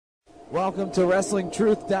Welcome to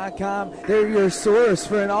WrestlingTruth.com. They're your source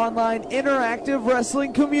for an online interactive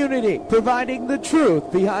wrestling community, providing the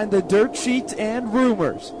truth behind the dirt sheets and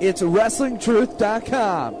rumors. It's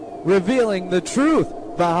WrestlingTruth.com, revealing the truth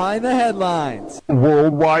behind the headlines.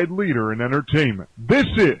 Worldwide leader in entertainment. This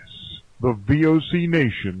is the VOC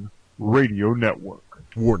Nation Radio Network.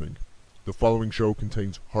 Warning. The following show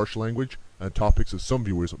contains harsh language and topics that some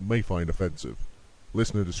viewers may find offensive.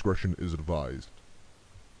 Listener discretion is advised.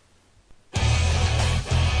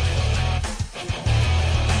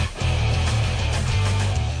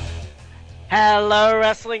 Hello,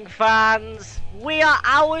 wrestling fans. We are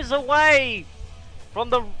hours away from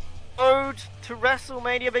the road to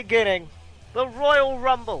WrestleMania beginning, the Royal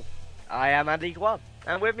Rumble. I am Andy Guan,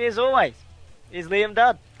 and with me as always is Liam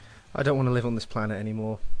Dunn. I don't want to live on this planet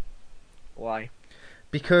anymore. Why?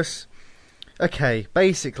 Because, okay,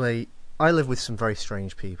 basically, I live with some very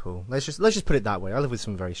strange people. Let's just put it that way. I live with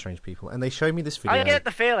some very strange people, and they showed me this video. I get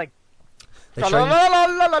the feeling. Continue.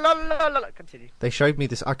 They showed me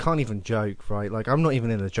this. I can't even joke, right? Like, I'm not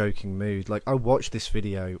even in a joking mood. Like, I watched this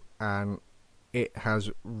video, and it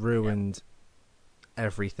has ruined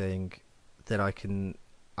everything that I can.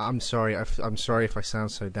 I'm sorry. I'm sorry if I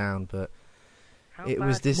sound so down, but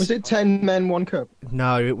was this. Was it 10 men, 1 cup?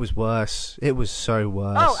 No, it was worse. It was so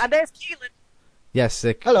worse. Oh, and there's Keelan. Yes.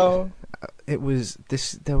 Hello. It was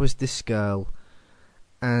this. There was this girl,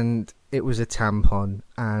 and it was a tampon,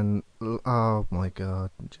 and oh my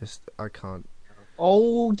god, I can't.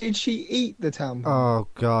 Oh, did she eat the tampon? Oh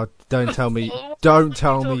god, don't tell me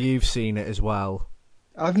you've seen it as well.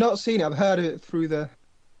 I've not seen it. I've heard of it through the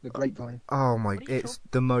grapevine. Oh my, it's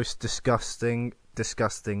the most disgusting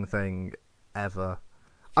thing ever.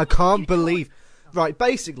 I can't believe. Right,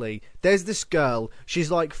 basically, there's this girl,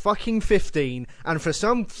 she's like fucking 15, and for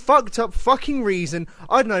some fucked up fucking reason,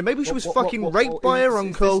 I don't know, maybe she was fucking raped by her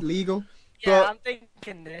uncle. Is this legal? Yeah, I'm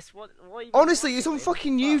thinking this. What honestly, it's on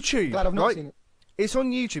fucking YouTube. Glad I've not seen it. It's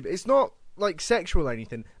on YouTube. It's not like sexual or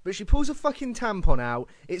anything, but she pulls a fucking tampon out,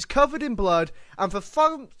 it's covered in blood, and for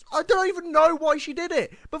fun, I don't even know why she did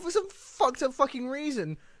it, but for some fucked up fucking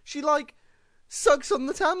reason, she like sucks on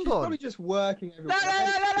the tampon. She's probably just working everywhere.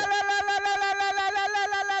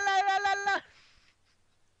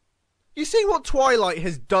 You see what Twilight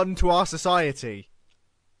has done to our society?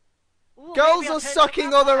 Ooh, girls are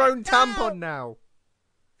sucking on their own tampon now.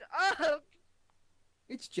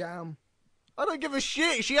 It's jam. I don't give a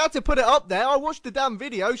shit. She had to put it up there. I watched the damn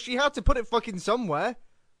video. She had to put it fucking somewhere.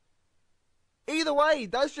 Either way,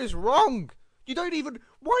 that's just wrong. You don't even...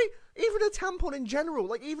 Why? Even a tampon in general.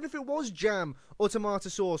 Like, even if it was jam or tomato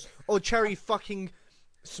sauce or cherry fucking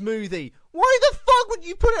smoothie. Why the fuck would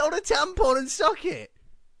you put it on a tampon and suck it?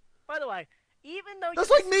 By the way, even though that's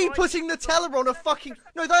like me putting Nutella on a fucking...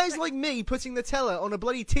 No, that is like me putting Nutella on a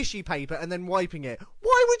bloody tissue paper and then wiping it.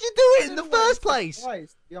 Why would you do it in the first place? I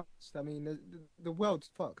mean, the world's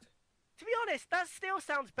fucked. To be honest, that still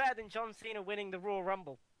sounds better than John Cena winning the Royal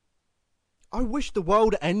Rumble. I wish the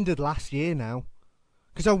world ended last year now.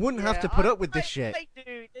 Because I wouldn't have to put up with this shit. I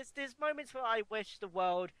do. There's moments where I wish the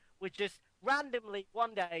world would just randomly,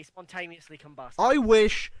 one day, spontaneously combust. I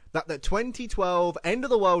wish that the 2012 end of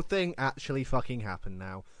the world thing actually fucking happened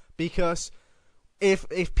now. Because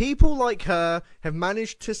if people like her have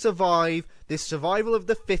managed to survive this survival of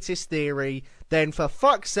the fittest theory, then for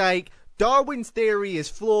fuck's sake, Darwin's theory is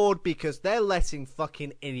flawed because they're letting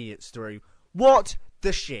fucking idiots through. What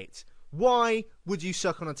the shit? Why would you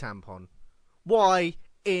suck on a tampon? Why?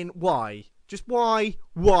 Just why?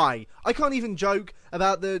 Why? I can't even joke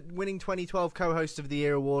about the winning 2012 co-host of the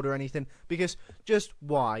year award or anything, because just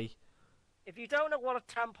why? If you don't know what a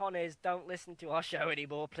tampon is, don't listen to our show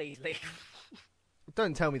anymore, please leave.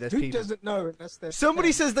 Don't tell me there's Who people... doesn't know unless they're...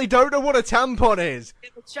 Somebody says they don't know what a tampon is!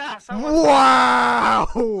 In the chat, wow!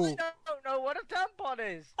 I don't know what a tampon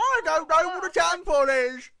is! I don't know what a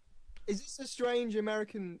tampon is! Is this a strange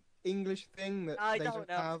American... English thing that I they don't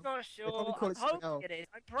know. have? I'm not sure. Call I'm it hoping it is.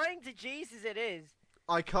 I'm praying to Jesus it is.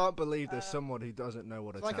 I can't believe there's someone who doesn't know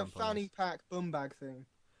what a tampon is. Like a fanny pack bum bag thing.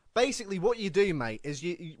 Basically, what you do, mate, is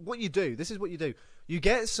this is what you do. You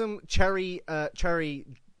get some cherry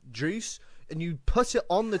juice and you put it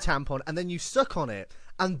on the tampon and then you suck on it,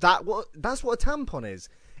 and that's what a tampon is.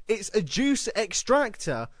 It's a juice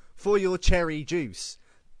extractor for your cherry juice,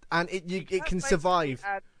 and it can survive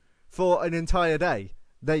for an entire day.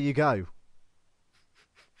 There you go.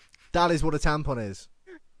 That is what a tampon is.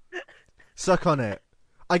 Suck on it.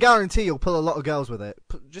 I guarantee you'll pull a lot of girls with it.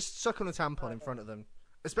 Just suck on a tampon in front of them.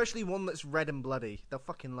 Especially one that's red and bloody. They'll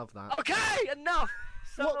fucking love that. Okay, enough!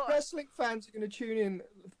 So, what wrestling fans are going to tune in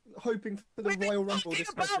hoping for the Royal Rumble discussion? We've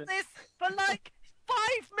been talking about this for like 5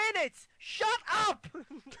 minutes! Shut up!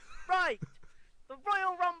 Right. The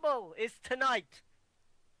Royal Rumble is tonight,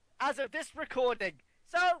 as of this recording.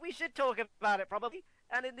 So we should talk about it probably.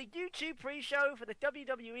 And in the YouTube pre-show for the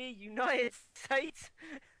WWE United States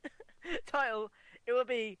title, it will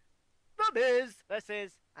be The Miz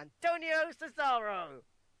versus Antonio Cesaro.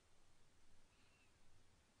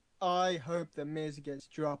 I hope the Miz gets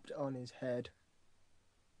dropped on his head.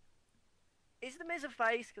 Is the Miz a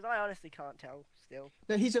face? Because I honestly can't tell still.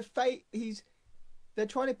 No, he's a fake. They're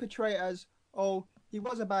trying to portray it as, oh, he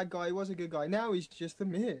was a bad guy, he was a good guy. Now he's just the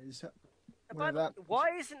Miz. But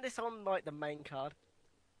why isn't this on like the main card?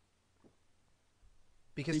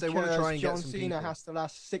 Because they want to try and John get some Cena people. has to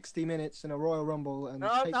last 60 minutes in a Royal Rumble. And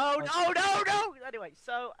No. Anyway,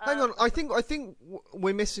 so Hang on, I think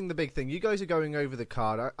we're missing the big thing. You guys are going over the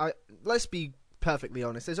card. Let's be perfectly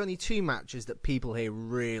honest. There's only 2 matches that people here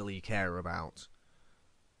really care about.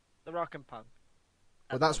 The Rock and Punk.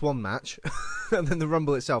 Well, that's one match, and then the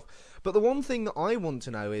Rumble itself. But the one thing that I want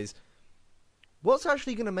to know is, what's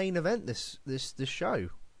actually going to main event this show?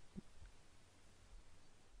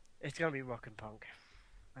 It's going to be Rock and Punk.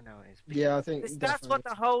 I know it is. Yeah, I think That's what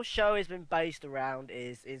the whole show has been based around.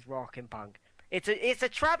 Is Rock and Punk. It's a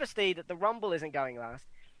travesty that the Rumble isn't going last.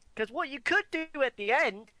 Because what you could do at the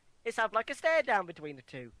end is have like a stare down between the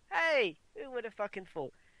two. Hey, who would have fucking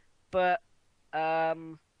thought? But I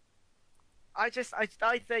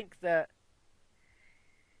think that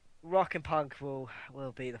Rock and Punk will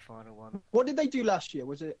be the final one. What did they do last year?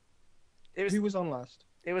 Who was on last?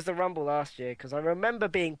 It was the Rumble last year, because I remember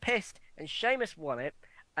being pissed, and Sheamus won it,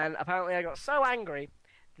 and apparently I got so angry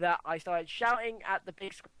that I started shouting at the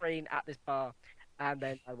big screen at this bar, and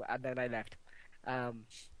then I left.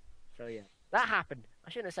 So yeah, that happened. I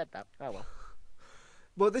shouldn't have said that. Oh well.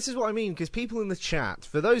 Well, this is what I mean, because people in the chat,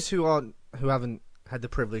 for those who haven't had the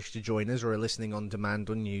privilege to join us or are listening on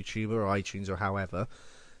demand on YouTube or iTunes or however,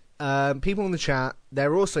 people in the chat,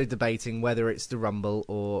 they're also debating whether it's the Rumble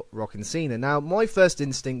or Rock and Cena. Now, my first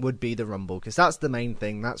instinct would be the Rumble, because that's the main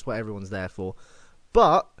thing, that's what everyone's there for.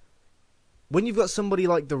 But when you've got somebody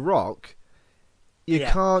like The Rock, you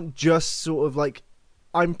can't just sort of like...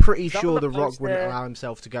 I'm pretty sure The Rock wouldn't allow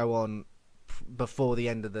himself to go on before the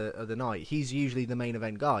end of the night. He's usually the main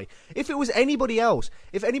event guy. If it was anybody else,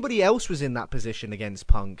 if anybody else was in that position against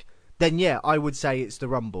Punk, then yeah, I would say it's the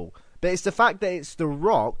Rumble. But it's the fact that it's The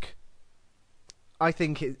Rock. I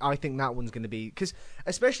think that one's going to be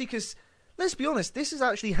especially because let's be honest, this has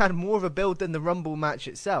actually had more of a build than the Rumble match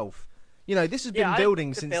itself. You know, this has been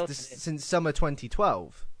building since summer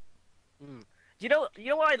 2012. You know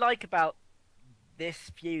what I like about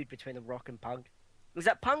this feud between The Rock and Punk is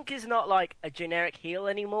that Punk is not like a generic heel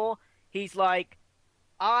anymore. He's like,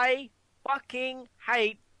 I fucking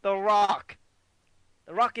hate The Rock.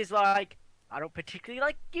 The Rock is like, I don't particularly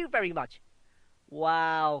like you very much.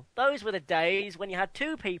 Wow, those were the days when you had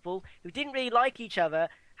 2 people who didn't really like each other,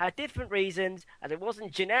 had different reasons, and it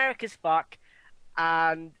wasn't generic as fuck,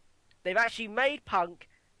 and they've actually made Punk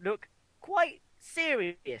look quite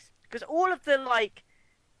serious. Because all of the, like,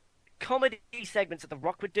 comedy segments that The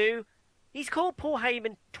Rock would do, he's called Paul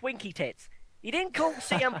Heyman Twinkie Tits. He didn't call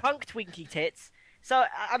CM Punk Twinkie Tits. So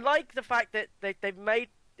I like the fact that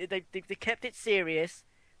they've kept it serious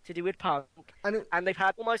to do with Punk, and they've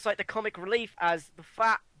had almost like the comic relief as the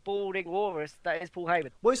fat, balding walrus that is Paul Heyman.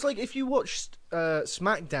 Well, it's like if you watched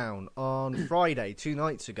SmackDown on Friday 2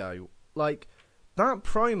 nights ago, like that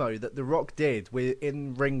promo that The Rock did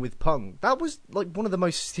in ring with Punk, that was like one of the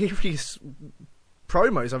most serious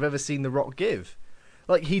promos I've ever seen The Rock give.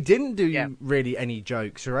 Like, he didn't do really any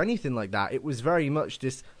jokes or anything like that. It was very much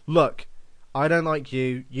just, look, I don't like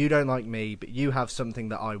you, you don't like me, but you have something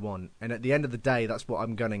that I want. And at the end of the day, that's what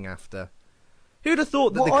I'm gunning after. Who'd have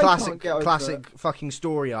thought that the classic fucking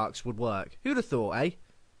story arcs would work? Who'd have thought, eh?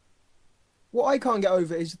 What I can't get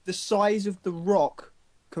over is the size of The Rock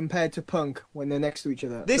compared to Punk when they're next to each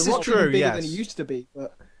other. This is true, bigger yes. than he used to be.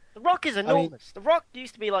 But The Rock is enormous. The Rock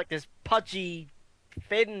used to be like this pudgy,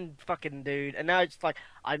 thin fucking dude, and now it's like,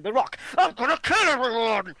 I'm The Rock. I'm gonna kill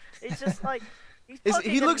everyone. It's just like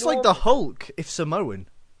he looks like the Hulk if Samoan.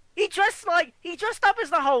 He dressed up as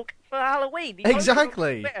the Hulk for Halloween.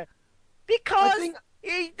 Exactly. Because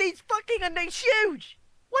he's fucking and he's huge.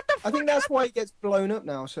 What the fuck? I think that's why he gets blown up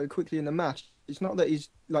now so quickly in the match. It's not that he's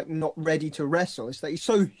like not ready to wrestle. It's that he's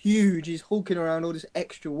so huge. He's hulking around all this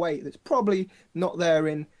extra weight that's probably not there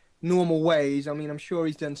in normal ways. I mean, I'm sure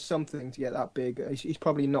he's done something to get that big. He's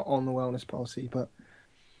probably not on the wellness policy, but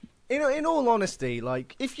in all honesty,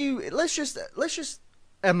 like let's just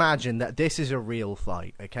imagine that this is a real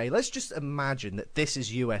fight, okay? Let's just imagine that this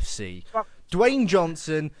is UFC. Dwayne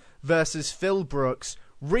Johnson versus Phil Brooks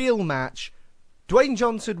real match, Dwayne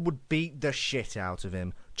Johnson would beat the shit out of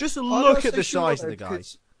him. Just I'm look not at so the sure, size though, of the guy.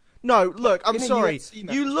 because No, look, I'm in a sorry. UFC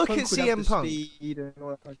match, You look Punk at would have CM the Punk. speed and all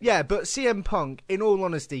that kind of Yeah, but CM Punk, in all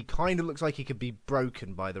honesty, kind of looks like he could be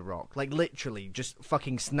broken by The Rock. Like, literally, just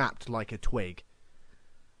fucking snapped like a twig.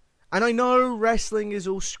 And I know wrestling is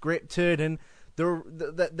all scripted and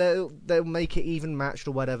they'll make it even matched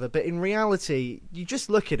or whatever, but in reality, you just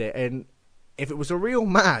look at it and if it was a real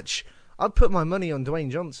match, I'd put my money on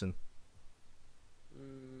Dwayne Johnson.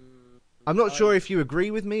 I'm not sure if you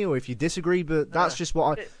agree with me or if you disagree, but that's just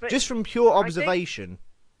what just from pure observation.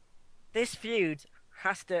 This feud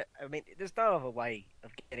has to. I mean, there's no other way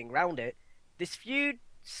of getting around it. This feud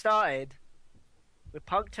started with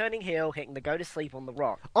Punk turning heel, hitting the go to sleep on The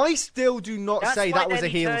Rock. I still do not say that was a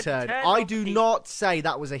heel turn. I do not say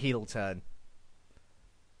that was a heel turn.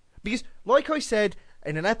 Because, like I said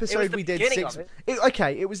in an episode we did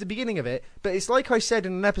it was the beginning of it, but it's like I said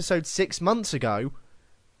in an episode 6 months ago.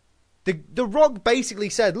 The Rock basically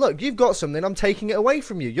said, look, you've got something, I'm taking it away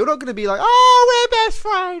from you. You're not going to be like, oh, we're best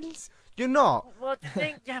friends. You're not. Well,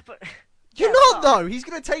 but... You're not, though. He's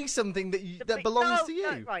going to take something that belongs to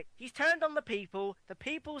you. No, right. He's turned on the people. The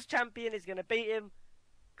people's champion is going to beat him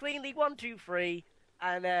cleanly 1, 2, 3,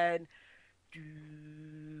 and then...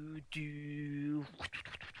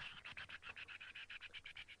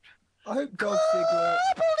 I hope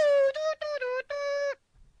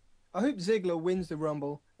Ziggler wins the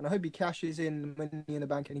Rumble, and I hope he cashes in the Money in the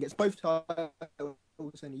Bank and he gets both titles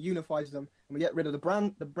and he unifies them, and we get rid of the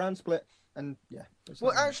brand split. And yeah.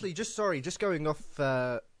 Well, actually, just going off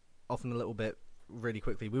on a little bit really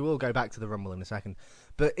quickly. We will go back to the Rumble in a second.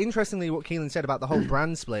 But interestingly, what Keelan said about the whole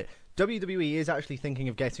brand split, WWE is actually thinking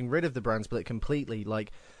of getting rid of the brand split completely.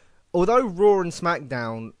 Like, although Raw and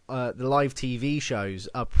SmackDown, the live TV shows,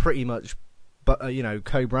 are pretty much,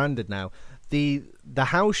 co-branded now. The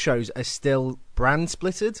house shows are still brand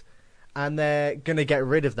splitted, and they're gonna get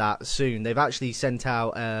rid of that soon. They've actually sent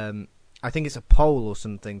out, I think it's a poll or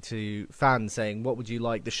something to fans saying, "What would you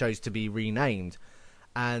like the shows to be renamed?"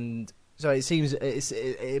 And so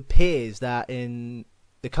it appears that in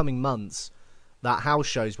the coming months, that house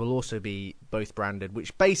shows will also be both branded,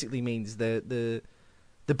 which basically means the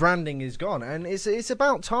branding is gone, and it's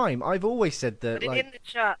about time. I've always said that. But in the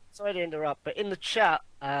chat, sorry to interrupt, but in the chat,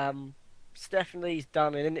 Stephanie's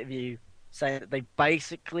done an interview saying that they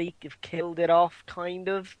basically have killed it off, kind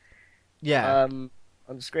of. Yeah.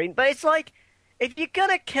 On the screen, but it's like, if you're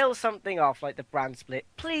gonna kill something off like the brand split,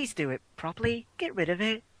 please do it properly. Get rid of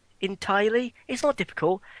it entirely. It's not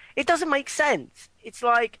difficult. It doesn't make sense. It's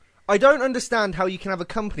like, I don't understand how you can have a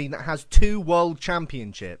company that has 2 world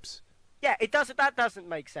championships. Yeah, it doesn't. That doesn't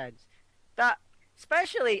make sense. That,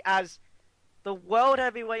 especially as the world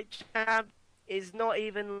heavyweight champ is not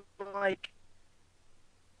even like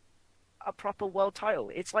a proper world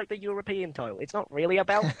title. It's like the European title. It's not really a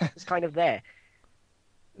belt. It's kind of there.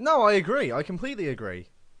 No, I agree. I completely agree.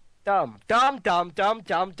 Dumb.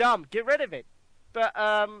 Get rid of it. But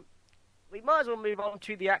we might as well move on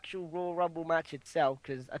to the actual Royal Rumble match itself,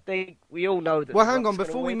 because I think we all know that. Well, hang on.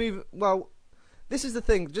 Before we move, this is the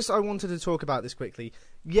thing. I wanted to talk about this quickly.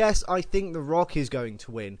 Yes, I think The Rock is going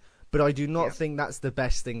to win, but I do not think that's the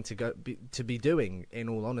best thing to be doing. In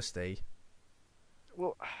all honesty.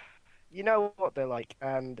 Well, you know what they're like,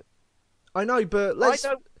 and I know, but look.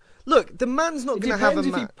 The man's not going to have a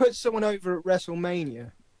match. If he puts someone over at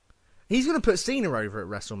WrestleMania. He's going to put Cena over at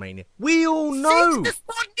WrestleMania. We all know. Cena's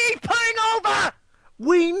fucking putting over.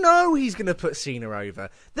 We know he's going to put Cena over.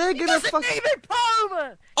 They're going to fuck. Even put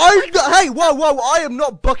over. Hey, whoa! I am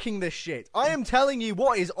not bucking this shit. I am telling you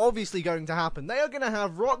what is obviously going to happen. They are going to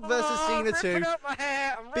have Rock versus Cena 2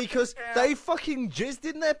 because they fucking jizzed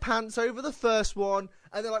in their pants over the first one,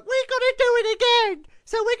 and they're like, "We're gonna do it again."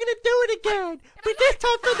 So we're gonna do it again, but this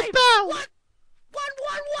time for the belt.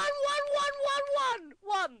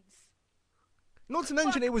 Once. Not to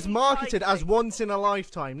mention it was marketed as once in a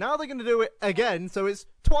lifetime. Now they're going to do it again, so it's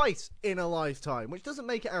twice in a lifetime, which doesn't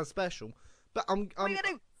make it as special. But We're going to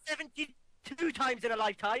do 72 times in a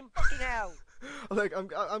lifetime. Fucking hell. Look,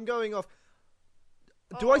 I'm going off.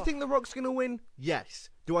 Do I think The Rock's going to win? Yes.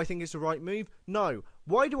 Do I think it's the right move? No.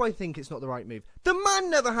 Why do I think it's not the right move? The man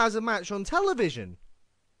never has a match on television.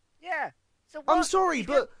 Yeah. So I'm sorry,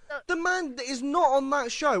 but the man is not on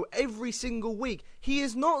that show every single week. He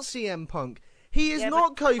is not CM Punk. He is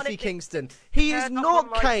not Kofi Kingston. He is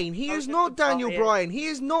not Kane. He is not Daniel Bryan. He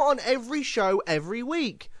is not on every show every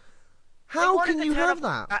week. How can you have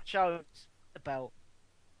that? That shows the belt.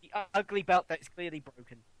 The ugly belt that is clearly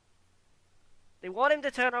broken. They want him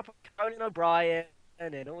to turn up on Conan O'Brien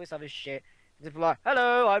and all this other shit. Just like,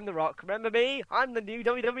 hello, I'm The Rock. Remember me? I'm the new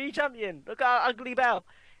WWE champion. Look at our ugly belt.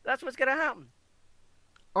 That's what's gonna happen.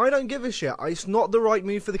 I don't give a shit. It's not the right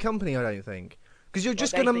move for the company, I don't think. Because you're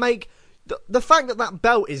just Well, going to make... The fact that that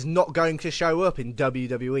belt is not going to show up in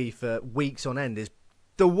WWE for weeks on end is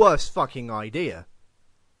the worst fucking idea.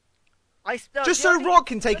 Just so Rock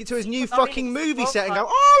can take it to his new fucking movie set and go,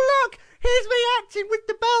 oh, look, here's me acting with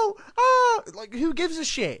the belt. Oh, like, who gives a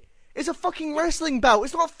shit? It's a fucking wrestling belt.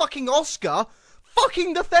 It's not a fucking Oscar.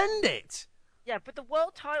 Fucking defend it. Yeah, but the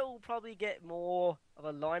world title will probably get more of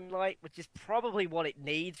a limelight, which is probably what it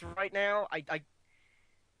needs right now.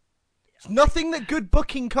 It's nothing that good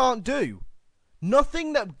booking can't do.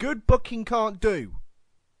 Nothing that good booking can't do.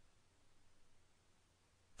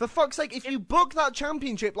 For fuck's sake, if you book that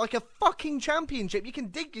championship like a fucking championship, you can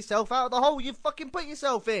dig yourself out of the hole you fucking put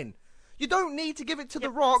yourself in. You don't need to give it to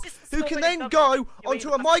The Rock, who can then go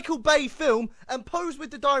onto a Michael Bay film and pose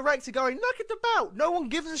with the director going, look at the belt. No one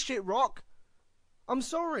gives a shit, Rock. I'm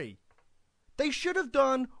sorry. They should have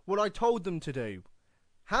done what I told them to do.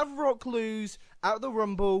 Have Rock lose out the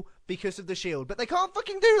Rumble because of the Shield. But they can't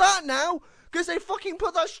fucking do that now because they fucking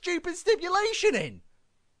put that stupid stipulation in.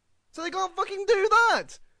 So they can't fucking do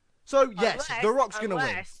that. So, yes, The Rock's going to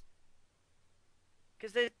win.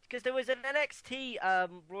 Because there was an NXT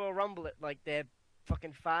Royal Rumble at like their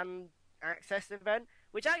fucking fan access event,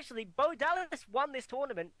 which actually Bo Dallas won this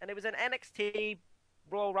tournament, and it was an NXT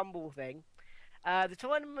Royal Rumble thing. The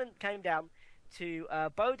tournament came down to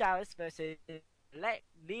Bo Dallas versus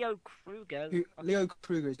Leo Kruger. Leo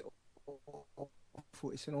Kruger is awful.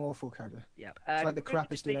 It's an awful character. Yeah, it's like the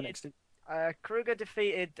crappiest in NXT. Kruger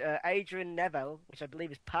defeated Adrian Neville, which I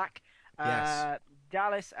believe is Pac. Yes.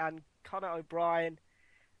 Dallas and Conor O'Brien.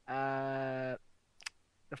 The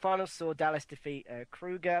final saw Dallas defeat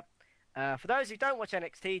Kruger. For those who don't watch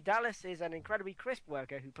NXT, Dallas is an incredibly crisp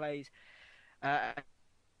worker who plays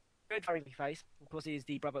good friendly face. Of course, he is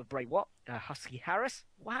the brother of Bray Wyatt, Husky Harris.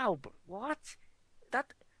 Wow, but what?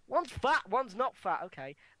 That one's fat, one's not fat.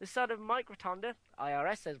 Okay, the son of Mike Rotunda,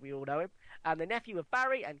 IRS, as we all know him, and the nephew of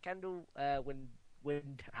Barry and Kendall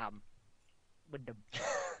Windham.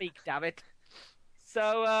 Speak, damn it.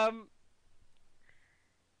 So,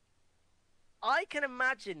 I can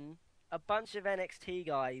imagine a bunch of NXT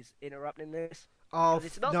guys interrupting this. Oh,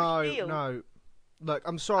 no. Look,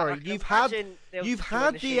 I'm sorry. You've had the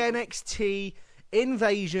NXT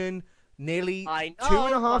invasion nearly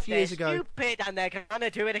 2.5 years ago. Stupid, and they're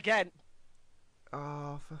gonna do it again.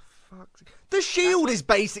 Oh, for fuck's sake! The Shield is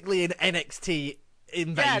basically an NXT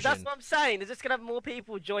invasion. Yeah, that's what I'm saying. They're just gonna have more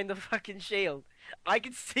people join the fucking Shield. I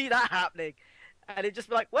can see that happening, and it'd just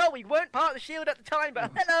be like, well, we weren't part of the Shield at the time,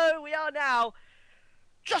 but hello, we are now.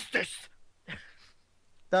 Justice.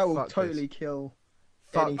 That will totally kill.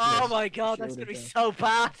 Oh my god, that's gonna be so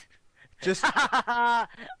bad. Just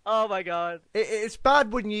oh my god, it's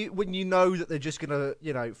bad when you know that they're just gonna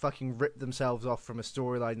fucking rip themselves off from a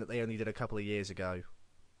storyline that they only did a couple of years ago.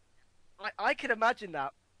 I can imagine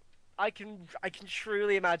that. I can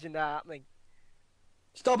truly imagine that happening.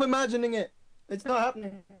 Stop imagining it. It's not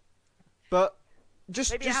happening. But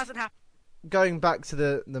maybe it hasn't happened. Going back to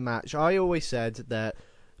the match, I always said that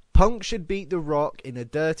Punk should beat The Rock in a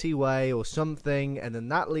dirty way or something, and then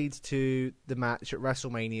that leads to the match at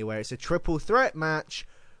WrestleMania where it's a triple threat match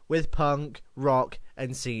with Punk, Rock,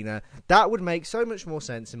 and Cena. That would make so much more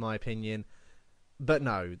sense in my opinion. But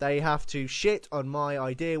no, they have to shit on my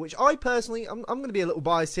idea, which I personally, I'm going to be a little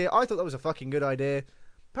biased here. I thought that was a fucking good idea.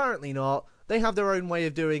 Apparently not. They have their own way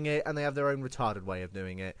of doing it, and they have their own retarded way of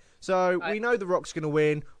doing it. So we know The Rock's going to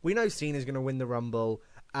win. We know Cena's going to win the Rumble,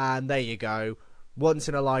 and there you go. Once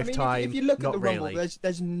in a lifetime. I mean, if you look at the really. Rumble,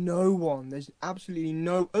 there's no one. There's absolutely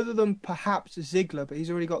no, other than perhaps Ziggler, but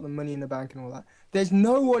he's already got the Money in the Bank and all that. There's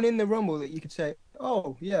no one in the Rumble that you could say,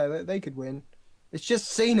 oh yeah, they could win. It's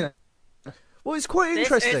just Cena. Well, it's quite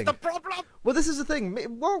interesting. This is the problem. Well, this is the thing.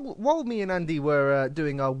 While me and Andy were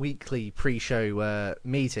doing our weekly pre-show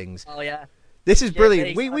meetings. Oh yeah. This is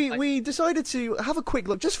brilliant. We decided to have a quick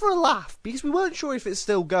look just for a laugh because we weren't sure if it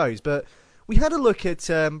still goes, but. We had a look at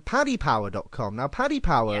paddypower.com. Now, Paddy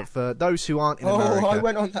Power, for those who aren't in America... Oh, I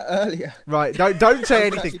went on that earlier. Right, don't say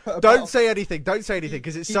anything. Don't say anything,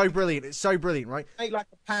 because it's so brilliant. It's so brilliant, right? Make like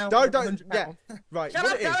a pound. Don't, yeah. Right,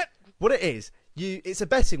 what it is, it's a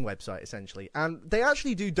betting website, essentially, and they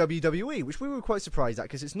actually do WWE, which we were quite surprised at,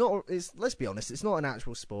 because let's be honest, it's not an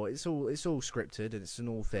actual sport. It's all scripted, and it's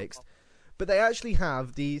all fixed. But they actually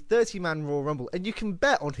have the 30-man Royal Rumble, and you can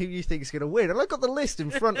bet on who you think is going to win. And I've got the list in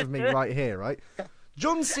front of me right here, right?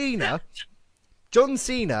 John Cena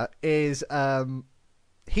is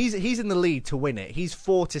he's in the lead to win it. He's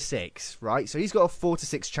 4-6, right? So he's got a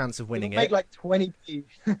 4-6 chance of winning Make it. like 20p.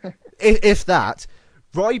 if that.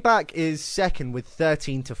 Ryback is second with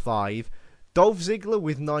 13-5. Dolph Ziggler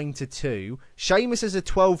with 9-2. Sheamus has a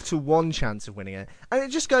 12-1 chance of winning it, and it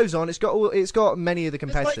just goes on. It's got many of the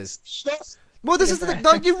competitors. Well, this is the thing.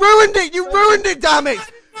 No, you ruined it. You ruined it. Damn it!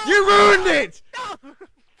 You ruined it.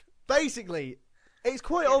 Basically, it's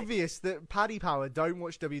quite obvious that Paddy Power don't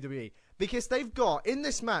watch WWE because they've got in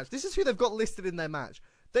this match. This is who they've got listed in their match.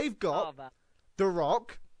 They've got The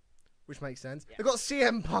Rock, which makes sense. Yeah. They've got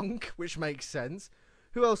CM Punk, which makes sense.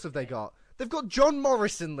 Who else have they got? They've got John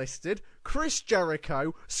Morrison listed, Chris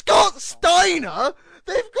Jericho, Scott Steiner.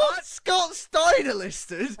 They've got Scott Steiner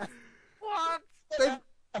listed. What?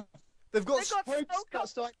 They've got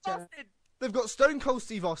Stone Cold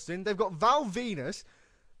Steve Austin. They've got Val Venus.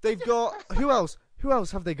 They've got who else? Who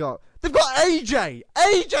else have they got? They've got AJ.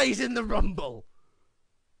 AJ's in the Rumble.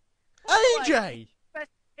 AJ.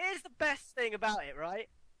 Here's the best thing about it, right?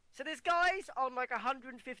 So there's guys on like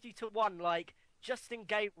 150-1, like Justin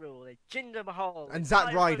Gabriel, Jinder Mahal, and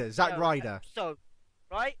Zack Ryder. So,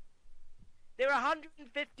 right? They're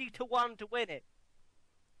 150-1 to win it.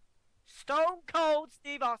 Stone Cold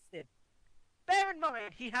Steve Austin. Bear in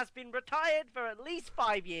mind, he has been retired for at least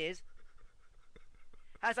 5 years.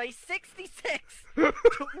 Has a 66-1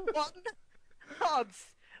 odds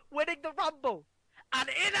winning the Rumble. An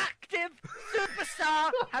inactive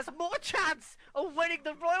superstar has more chance of winning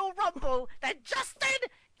the Royal Rumble than Justin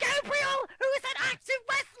Gabriel, who is an active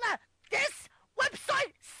wrestler. This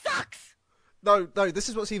website sucks. No, this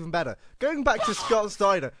is what's even better. Going back to Scott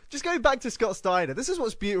Steiner. Just going back to Scott Steiner. This is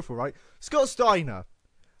what's beautiful, right? Scott Steiner.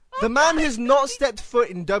 The man has not stepped foot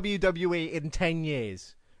in WWE in 10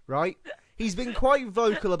 years, right? He's been quite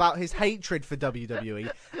vocal about his hatred for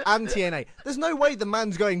WWE and TNA. There's no way the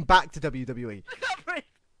man's going back to WWE.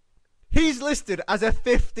 He's listed as a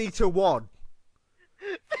 50-1.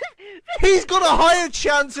 He's got a higher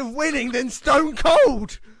chance of winning than Stone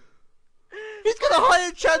Cold. He's got a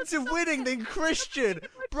higher chance of winning than Christian,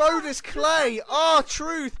 Brodus Clay,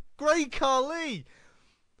 R-Truth, Great Khali.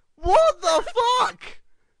 What the fuck?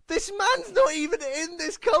 This man's not even in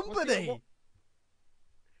this company.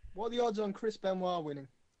 What are the odds on Chris Benoit winning?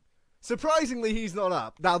 Surprisingly, he's not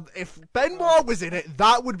up. Now, if Benoit was in it,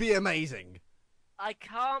 that would be amazing. I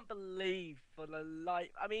can't believe for the life...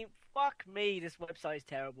 I mean, fuck me, this website is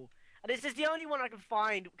terrible. And this is the only one I can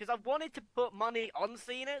find, because I wanted to put money on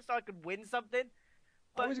Cena so I could win something.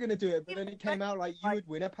 But I was going to do it, but then it came out like you would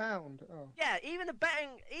win £1. Oh. Yeah, even the betting...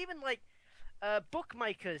 Even, like,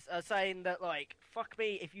 bookmakers are saying that, like, fuck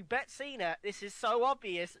me, if you bet Cena, this is so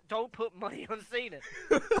obvious, don't put money on Cena.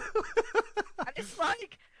 And it's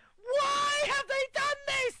like, why have they done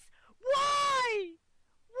this? Why?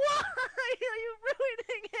 Why are you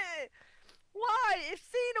ruining it? Why? If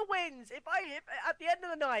Cena wins, if at the end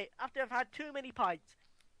of the night, after I've had too many pints,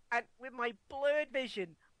 and with my blurred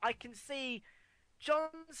vision, I can see John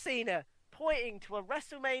Cena pointing to a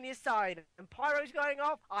WrestleMania sign and pyros going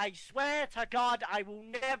off, I swear to God, I will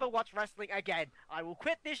never watch wrestling again. I will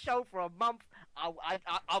quit this show for a month.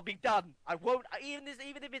 I'll be done. I won't, even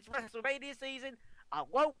if it's WrestleMania season, I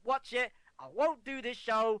won't watch it. I won't do this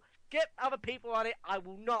show. Get other people on it. I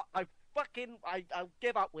will not. I'll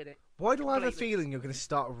give up with it. Why do I have a feeling you're going to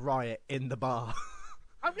start a riot in the bar?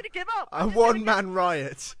 I'm going to give up. A one-man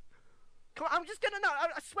riot. Come on, I'm just going to know.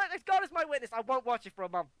 I swear to God as my witness, I won't watch it for a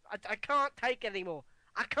month. I can't take it anymore.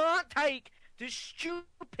 I can't take this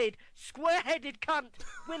stupid, square-headed cunt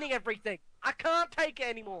winning everything. I can't take it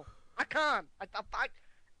anymore. I can't.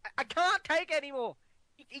 I can't take it anymore.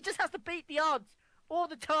 He just has to beat the odds all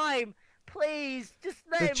the time. Please, just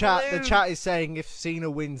let him lose. The chat is saying if Cena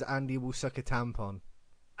wins, Andy will suck a tampon.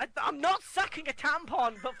 I'm not sucking a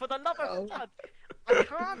tampon, but for the love of God, I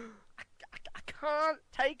can't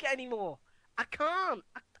take it anymore. I can't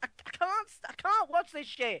watch this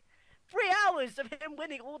shit. 3 hours of him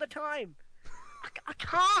winning all the time. I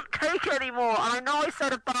can't take it anymore. And I know I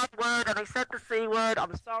said a bad word and I said the C word.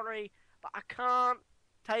 I'm sorry, but I can't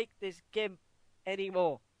take this gimp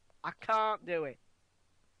anymore. I can't do it.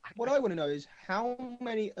 What I want to know is how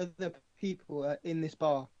many other people are in this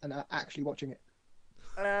bar and are actually watching it.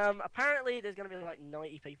 Apparently there's going to be like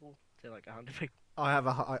 90 people to like 100 people.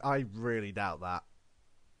 I really doubt that,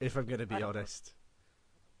 if I'm going to be honest.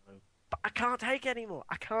 But I can't take it anymore.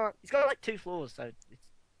 I can't. He's got like 2 floors, so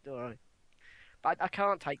it's alright. But I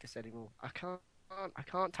can't take this anymore. I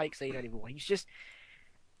can't take Cena anymore. He's just...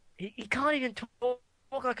 He can't even talk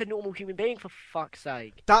like a normal human being, for fuck's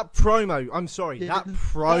sake. That promo, I'm sorry, Yeah, that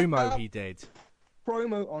promo he did.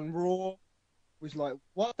 Promo on Raw was like,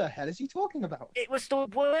 what the hell is he talking about? It was the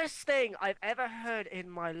worst thing I've ever heard in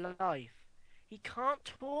my life. He can't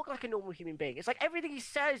talk like a normal human being. It's like everything he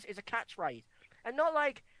says is a catchphrase. And not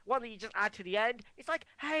like one that you just add to the end. It's like,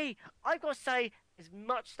 hey, I've got to say as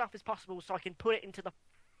much stuff as possible so I can put it into the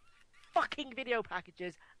fucking video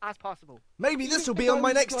packages as possible. Maybe this will If be I on my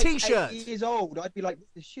was, next like, T-shirt. 8 years old, I'd be like,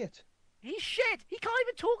 this is shit. He's shit. He can't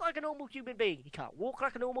even talk like a normal human being. He can't walk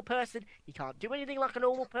like a normal person. He can't do anything like a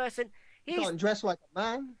normal person. He can't dress like a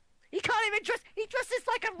man. He can't even dress. He dresses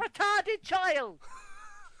like a retarded child.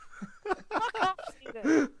 Fuck off,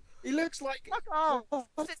 Cena. He looks like... Fuck off.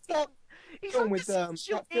 What's that He's film like with, a that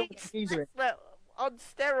sexual film he's in? wrestler on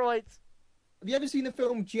steroids. Have you ever seen the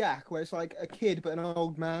film Jack, where it's like a kid but an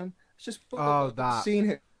old man? It's just... Oh, I've that.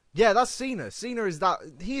 seen it. Yeah, that's Cena. Cena is that.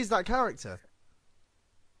 He is that character.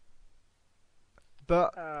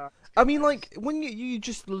 But I mean, like, when you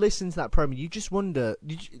just listen to that promo, you just wonder.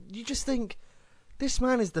 You just think, this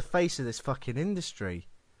man is the face of this fucking industry.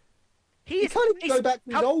 He can't even go back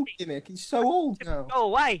to his old gimmick. He's so old now. Go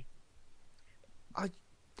away.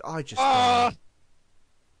 I just.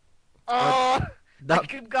 Let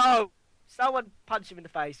him go. Someone punch him in the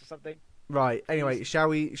face or something. Right. Anyway, shall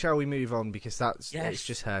we move on, because that's Yes. it's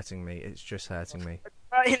just hurting me. It's just hurting me.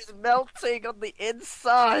 It's melting on the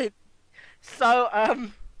inside. So,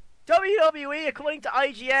 WWE, according to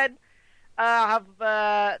IGN, have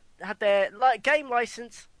had their game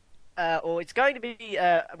license, or it's going to be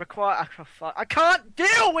required. I can't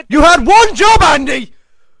deal with. You had one job, Andy.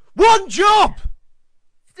 One job.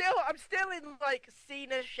 I'm still in like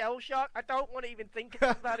Cena shell shock. I don't want to even think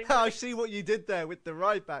about it. I see what you did there with the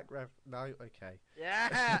Ryback ref. No, okay.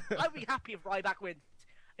 Yeah, I'd be happy if Ryback wins.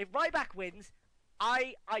 If Ryback wins,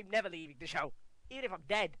 I'm never leaving the show, even if I'm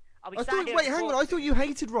dead. I'll be sat here. Wait, hang on. I thought you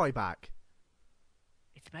hated Ryback.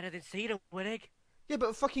 It's better than Cena winning. Yeah,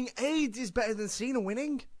 but fucking AIDS is better than Cena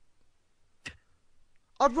winning.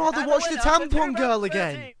 I'd rather And watch the the winner of Tampon Girl 2013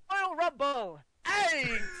 again. Royal Rumble.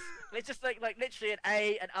 AIDS. It's just like literally an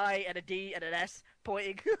A, an I, and a D, and an S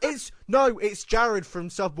pointing. It's Jared from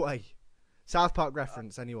Subway. South Park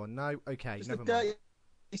reference. Anyone? No. Okay. Just never the mind.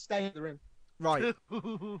 dirty stain in the ring. Right.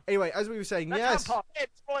 Anyway, as we were saying, The yes. Tampon,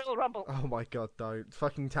 it's Royal Rumble. Oh my God, don't.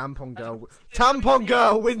 Fucking Tampon Girl. Tampon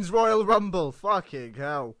Girl wins Royal Rumble. Fucking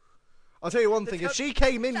hell. I'll tell you one thing. If she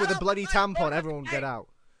came in with a bloody tampon, everyone would get out.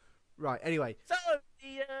 Right. Anyway. So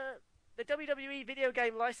the WWE video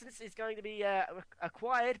game license is going to be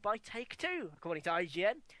acquired by Take-Two, according to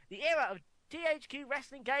IGN. The era of THQ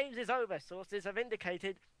wrestling games is over. Sources have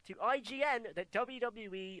indicated to IGN that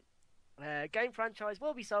WWE game franchise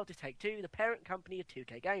will be sold to Take-Two, the parent company of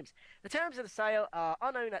 2K Games. The terms of the sale are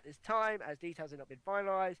unknown at this time, as details have not been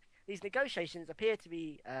finalised. These negotiations appear to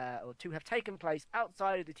be or to have taken place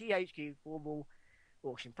outside of the THQ formal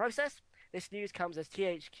auction process. This news comes as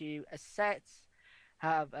THQ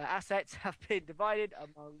assets have been divided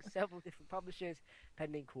among several different publishers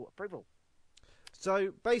pending court approval.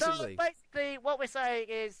 So basically, what we're saying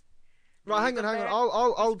is, right, hang on.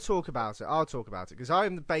 I'll talk about it. I'll talk about it because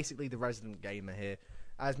I'm basically the resident gamer here.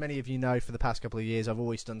 As many of you know, for the past couple of years, I've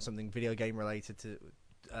always done something video game related to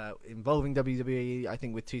involving WWE. I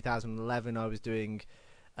think with 2011, I was doing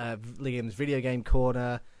Liam's Video Game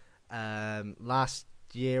Corner. Last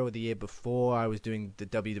year or the year before, I was doing the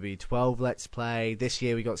WWE 12 Let's Play. This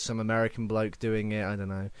year, we got some American bloke doing it. I don't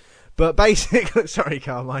know. But basically, sorry,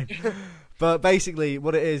 Carmine. But basically,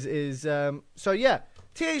 what it is so yeah.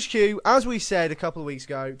 THQ, as we said a couple of weeks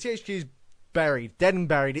ago, THQ's buried, dead and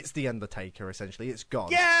buried. It's the Undertaker, essentially. It's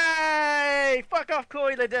gone. yay! Fuck off,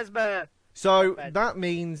 Corey Ledesma. So that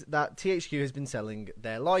means that THQ has been selling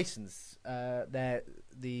their license.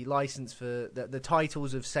 The license for the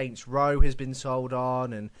titles of Saints Row has been sold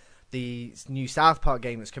on, and the new South Park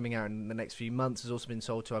game that's coming out in the next few months has also been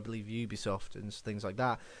sold to, I believe, Ubisoft and things like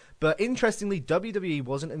that. But interestingly, WWE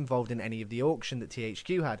wasn't involved in any of the auction that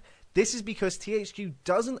THQ had. This is because THQ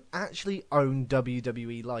doesn't actually own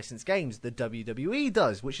WWE licensed games. The WWE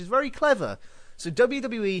does, which is very clever. So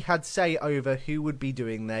WWE had say over who would be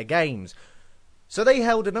doing their games. So they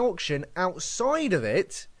held an auction outside of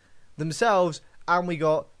it themselves, and we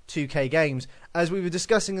got 2K Games. As we were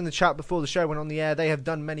discussing in the chat before the show went on the air, they have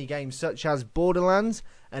done many games such as Borderlands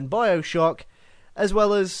and BioShock, as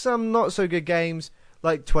well as some not so good games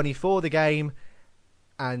like 24 the game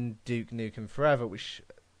and Duke Nukem Forever, which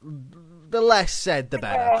the less said the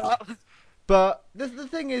better. But the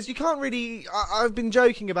thing is, you can't really... I've been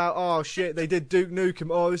joking about, oh shit, they did Duke Nukem,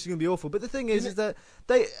 oh this is going to be awful. But the thing is that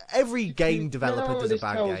every game developer does a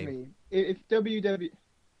bad game. If WWE...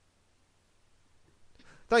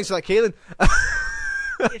 Thanks for that, Keelan.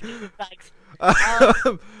 Thanks.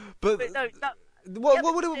 But No,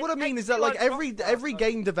 What I mean is that like every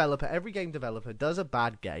game developer does a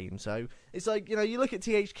bad game. So it's like, you know, you look at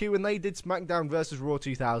THQ when they did SmackDown versus Raw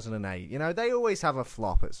 2008. You know, they always have a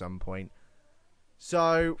flop at some point.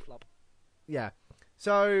 So yeah.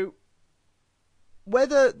 So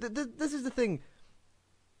whether this is the thing.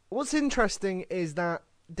 What's interesting is that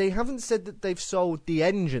they haven't said that they've sold the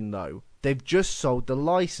engine though. They've just sold the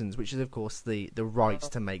license, which is of course the rights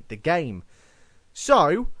to make the game.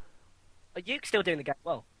 So. Are you still doing the game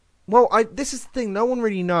well? Well, this is the thing. No one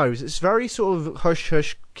really knows. It's very sort of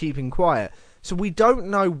hush-hush, keeping quiet. So we don't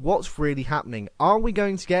know what's really happening. Are we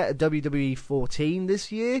going to get a WWE 14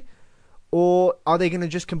 this year? Or are they going to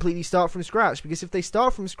just completely start from scratch? Because if they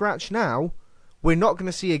start from scratch now, we're not going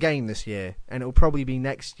to see a game this year. And it'll probably be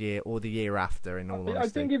next year or the year after, in all honesty. I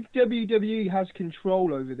think if WWE has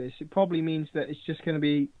control over this, it probably means that it's just going to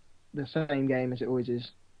be the same game as it always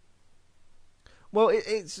is. Well,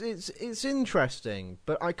 it's interesting,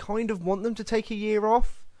 but I kind of want them to take a year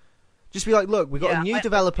off. Just be like, look, we've got a new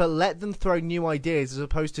developer, let them throw new ideas, as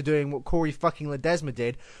opposed to doing what Corey fucking Ledesma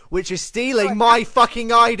did, which is stealing my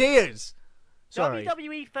fucking ideas. Sorry.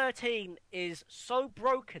 WWE 13 is so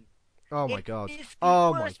broken. Oh my god. It is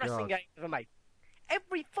the worst wrestling game ever made.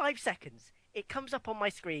 Every 5 seconds, it comes up on my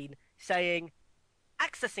screen saying,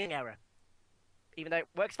 accessing error. Even though it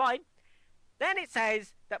works fine. Then it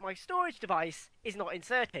says that my storage device is not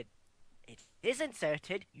inserted. It is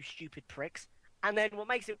inserted, you stupid pricks. And then what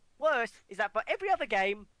makes it worse is that for every other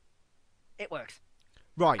game, it works.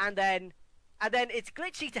 Right. And then it's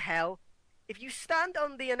glitchy to hell. If you stand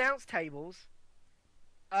on the announce tables,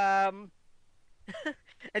 and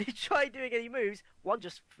you try doing any moves, one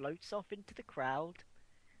just floats off into the crowd.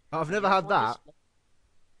 I've never had that.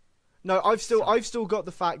 No, I've still got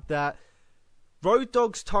the fact that Road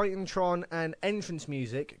Dogg's Titantron and entrance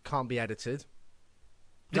music can't be edited.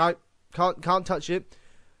 No, can't touch it.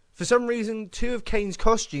 For some reason, 2 of Kane's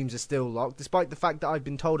costumes are still locked, despite the fact that I've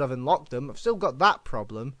been told I've unlocked them. I've still got that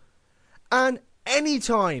problem. And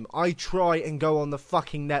anytime I try and go on the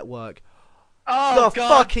fucking network,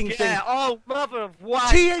 fucking thing. Oh, mother of wow.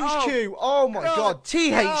 THQ, oh my god,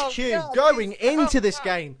 THQ going into this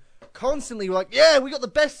game constantly like, yeah, we got the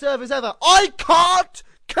best servers ever. I can't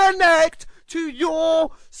connect to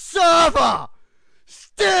your server.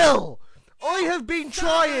 Still, I have been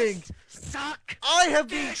trying. I have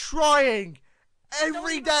been trying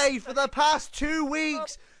every day for the past 2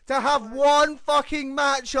 weeks to have one fucking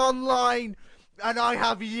match online, and I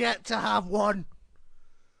have yet to have one.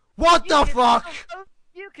 What the fuck?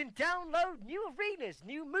 You can download new arenas,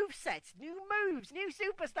 new movesets, new moves, new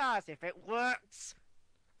superstars if it works.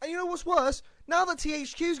 And you know what's worse? Now that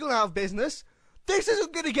THQ's gone out of business, this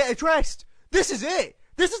isn't going to get addressed. This is it.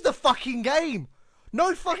 This is the fucking game.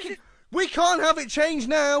 No fucking... We can't have it changed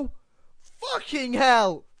now. Fucking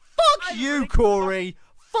hell. Fuck you, Corey.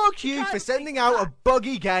 Fuck you for sending out a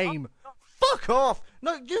buggy game. Fuck off.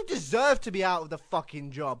 No, you deserve to be out of the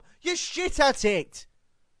fucking job. You're shit at it.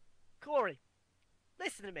 Corey,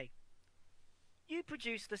 listen to me. You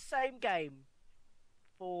produced the same game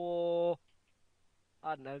for,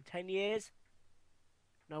 I don't know, 10 years?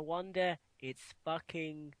 No wonder it's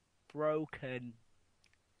fucking broken.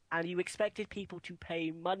 And you expected people to pay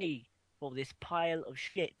money for this pile of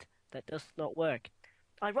shit that does not work.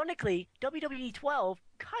 Ironically, WWE 12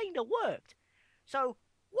 kinda worked. So,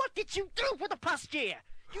 what did you do for the past year?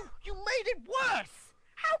 You made it worse!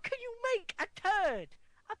 How can you make a turd,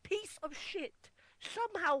 a piece of shit,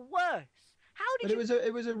 somehow worse? How did you...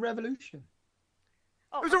 It was a revolution.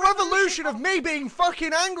 It was a revolution of me being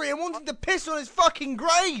fucking angry and wanting to piss on his fucking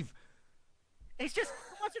grave! It's just,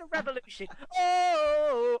 it wasn't a revolution.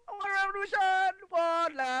 Oh, a revolution!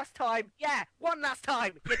 One last time. Yeah, one last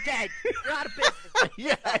time. You're dead. You're out of business.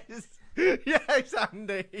 Yes! Yes,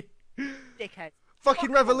 Andy! Dickhead.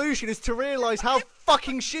 Fucking revolution is to realise how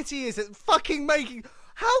fucking shit he is at fucking making...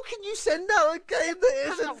 How can you send out a game that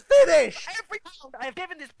isn't finished? Every pound I have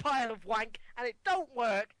given this pile of wank and it don't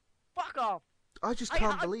work. Fuck off. I just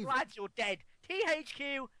can't believe I'm glad you're dead.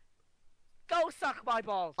 THQ, go suck my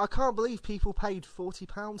balls. I can't believe people paid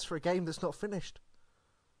 £40 for a game that's not finished.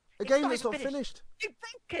 A game that's not finished. They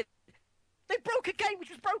broke it. They broke a game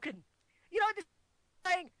which was broken. You know this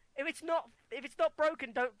saying, if it's not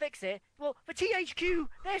broken, don't fix it. Well, for THQ,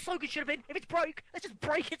 their slogan should have been, if it's broke, let's just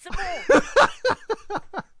break it some more.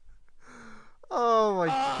 Oh my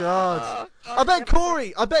god. I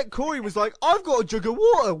bet Corey was like, I've got a jug of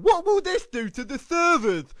water. What will this do to the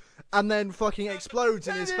servers? And then fucking explodes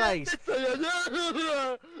in his face.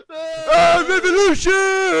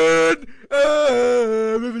 Revolution!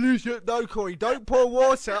 Revolution! No, Corey, don't pour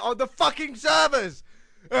water on the fucking servers!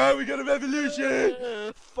 Oh, we got a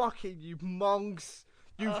revolution! Fucking you monks!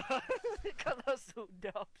 You. Colossal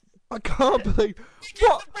dubs. I can't believe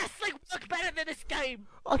what. Wrestling work better than this game.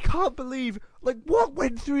 I can't believe what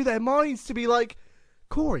went through their minds to be like,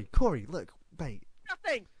 Corey, look, mate.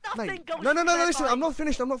 Nothing Mate, goes no, through their listen, I'm minds.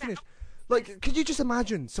 not finished. Like, could you just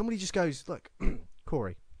imagine somebody just goes, look,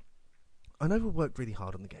 Corey, I know we worked really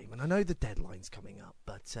hard on the game, and I know the deadline's coming up,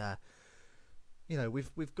 but you know,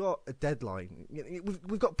 we've got a deadline.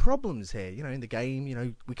 We've got problems here. You know, in the game, you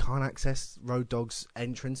know, we can't access Road Dogg's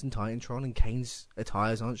entrance and Titantron, and Kane's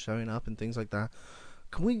attires aren't showing up and things like that.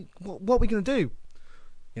 Can we? What are we gonna do?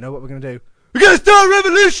 You know what we're gonna do? We're gonna start a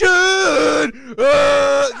revolution!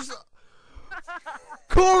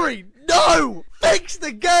 Corey, no! Fix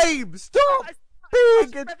the game! Stop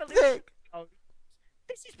being a dick!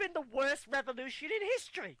 This has been the worst revolution in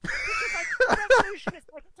history. Because like revolution is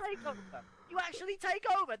like a takeover. You actually take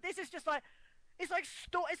over. This is just like it's like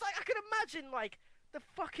I can imagine like the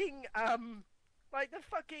fucking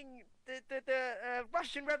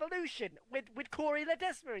Russian Revolution with Corey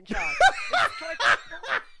Ledesma in charge.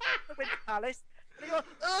 With Palace. And you go,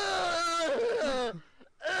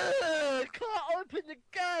 can't open the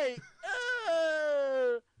gate.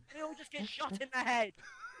 They all just get shot in the head.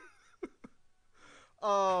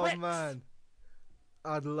 Oh Quits. man,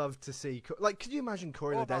 I'd love to see. Like, could you imagine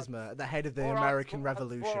Corey Morons. Ledesma at the head of the Morons, American morons,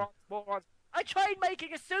 Revolution? morons. I tried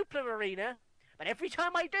making a super arena, but every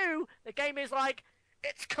time I do, the game is like,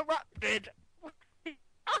 it's corrupted.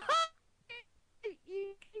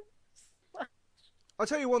 I'll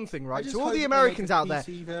tell you one thing, right? I just To all hope the they Americans make a out there,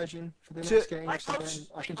 PC version for the To- next game, so then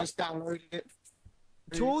I can just download it.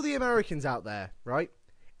 to all the Americans out there, right?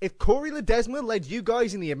 If Corey Ledesma led you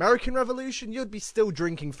guys in the American Revolution, you'd be still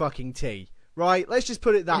drinking fucking tea, right? Let's just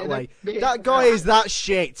put it that way. That guy is that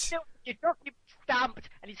shit. You'd still be stamped,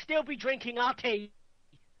 and he'd still be drinking our tea.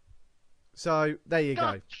 So there you go.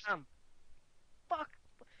 God damn. Fuck.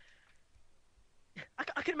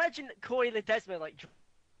 I can imagine Corey Ledesma like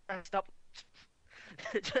dressed up.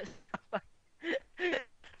 I bet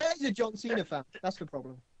he's a John Cena fan. That's the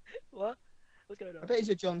problem. What? What's going I on? bet he's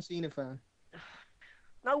a John Cena fan.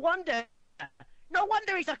 No wonder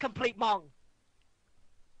he's a complete mong.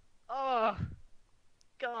 Oh,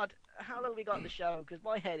 God. How long have we got on the show? Because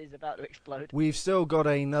my head is about to explode. We've still got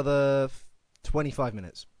another 25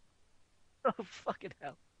 minutes. Oh, fucking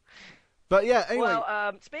hell. But yeah, anyway.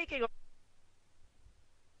 Well, speaking of...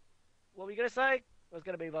 What were you going to say? I was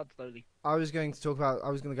going to move on slowly. I was going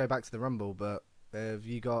to go back to the Rumble, but have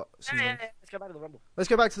you got something? Yeah. Let's go back to the Rumble. Let's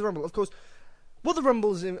go back to the Rumble. Of course, what the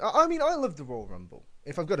Rumble's in... I mean, I love the Royal Rumble,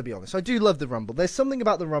 if I've got to be honest. I do love the Rumble. There's something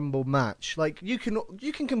about the Rumble match. Like, you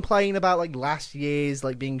can complain about, like, last year's,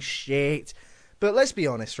 like, being shit, but let's be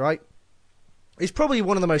honest, right? It's probably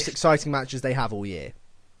one of the most exciting matches they have all year.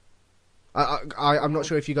 I'm not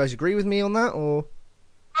sure if you guys agree with me on that, or...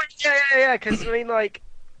 Yeah, because, I mean, like,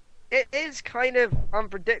 it is kind of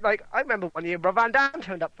unpredictable. Like, I remember one year Rob Van Dam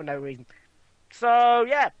turned up for no reason. So,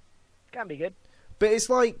 yeah, can be good. But it's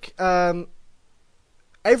like,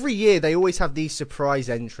 every year they always have these surprise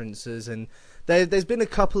entrances, and there's been a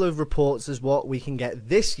couple of reports as what we can get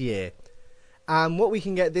this year. And what we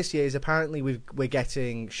can get this year is apparently we're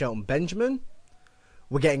getting Shelton Benjamin,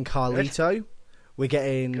 we're getting Carlito, Good. we're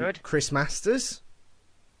getting Good. Chris Masters.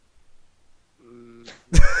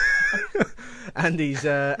 Andy's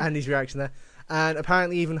reaction there. And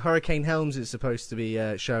apparently even Hurricane Helms is supposed to be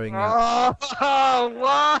showing up. Oh,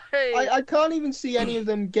 why? I can't even see any of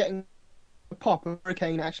them getting a pop.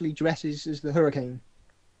 Hurricane actually dresses as the Hurricane.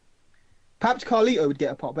 Perhaps Carlito would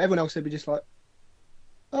get a pop, but everyone else would be just like,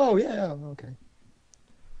 oh, yeah, okay.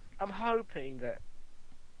 I'm hoping that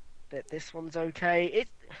this one's okay.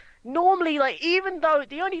 It's normally, like, even though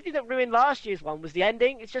the only thing that ruined last year's one was the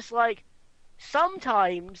ending, it's just like,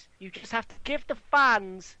 sometimes you just have to give the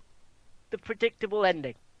fans the predictable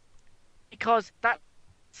ending. Because that's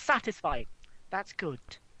satisfying. That's good.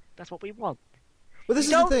 That's what we want. Well, this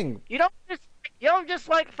is the thing. You don't just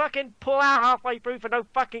like fucking pull out halfway through for no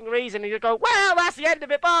fucking reason and you go, well, that's the end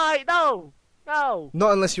of it, bye. No.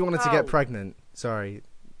 Not unless you wanted to get pregnant. Sorry.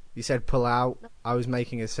 You said pull out. I was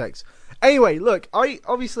making a sex. Anyway, look, I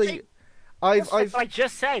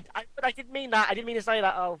just said. But I didn't mean that. I didn't mean to say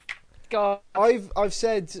that. Oh, God. I've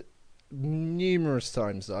said numerous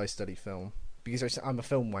times that I study film because I'm a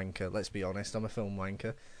film wanker. Let's be honest, I'm a film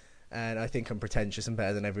wanker, and I think I'm pretentious and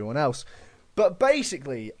better than everyone else. But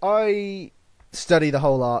basically, I study the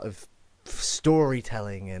whole art of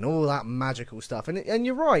storytelling and all that magical stuff. And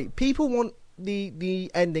you're right. People want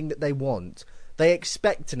the ending that they want. They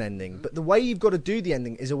expect an ending, but the way you've got to do the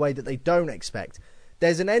ending is a way that they don't expect.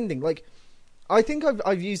 There's an ending. Like, I think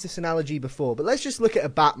I've used this analogy before, but let's just look at a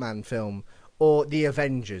Batman film or the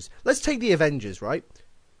Avengers. Let's take the Avengers, right?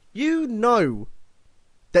 You know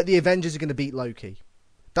that the Avengers are going to beat Loki.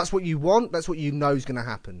 That's what you want. That's what you know is going to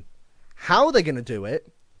happen. How they're going to do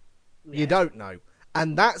it, you don't know.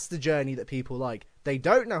 And that's the journey that people like. They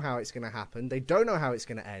don't know how it's going to happen. They don't know how it's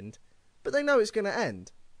going to end, but they know it's going to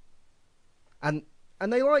end. And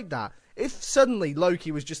they like that. If suddenly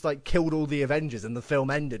Loki was just like killed all the Avengers and the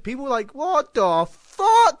film ended, people were like, "What the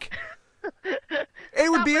fuck?"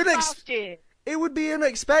 It would be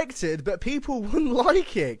unexpected, but people wouldn't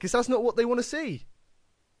like it because that's not what they want to see.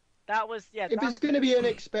 If it's going to be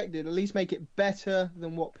unexpected, at least make it better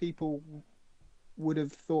than what people would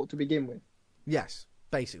have thought to begin with. Yes,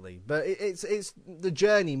 basically. But it's the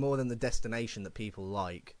journey more than the destination that people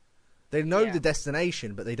like. They know the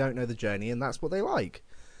destination, but they don't know the journey, and that's what they like.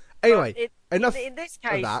 Anyway, enough. In this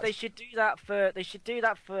case, they should do that for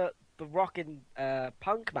the Rock and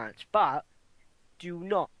Punk match, but do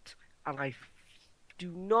not, and I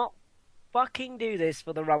do not fucking do this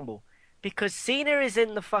for the Rumble, because Cena is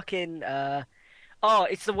in the fucking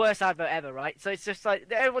it's the worst advert ever, right? So it's just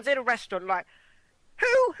like everyone's in a restaurant, like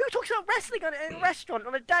who talks about wrestling in a restaurant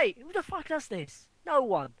on a date? Who the fuck does this? No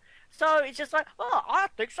one. So it's just like, I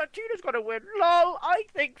think Santina's gonna win. Lol, I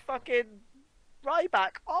think fucking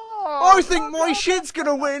Ryback. I think my shit's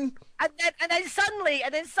gonna win. And then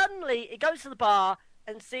suddenly it goes to the bar,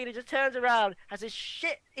 and Cena just turns around, has this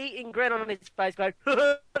shit-eating grin on his face, going,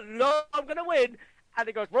 "No, I'm gonna win," and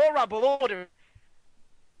he goes, "Royal Rumble order."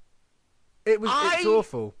 It's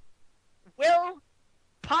awful. Will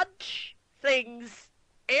punch things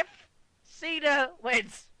if Cena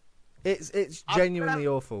wins. It's genuinely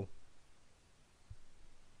awful.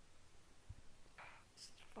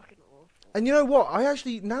 And you know what? I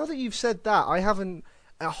actually, now that you've said that, I have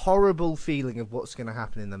a horrible feeling of what's going to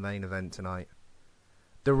happen in the main event tonight.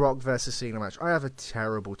 The Rock versus Cena match. I have a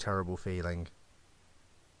terrible, terrible feeling.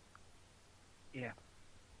 Yeah.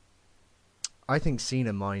 I think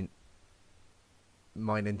Cena might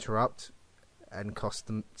interrupt and cost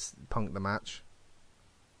them Punk the match.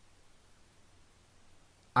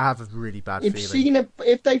 I have a really bad feeling.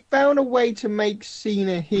 If they found a way to make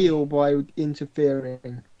Cena heel by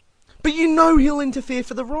interfering. But you know he'll interfere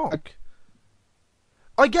for The Rock.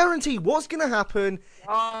 I guarantee what's going to happen.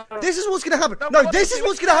 This is what's going to happen. No, this is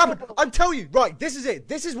what's going to happen. I'm telling you. Right, this is it.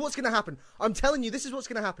 This is what's going to happen. I'm telling you, this is what's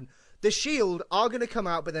going to happen. The Shield are going to come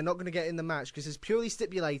out, but they're not going to get in the match because it's purely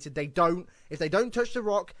stipulated. If they don't touch The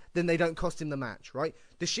Rock, then they don't cost him the match, right?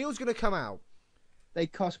 The Shield's going to come out. They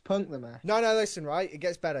cost Punk the match. No, listen, right? It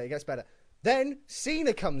gets better. Then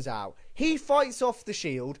Cena comes out. He fights off the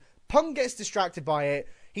Shield. Punk gets distracted by it.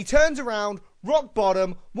 He turns around, rock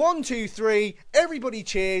bottom, 1, 2, 3, everybody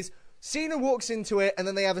cheers, Cena walks into it, and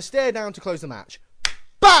then they have a stare down to close the match.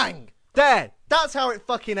 Bang! There! That's how it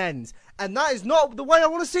fucking ends. And that is not the way I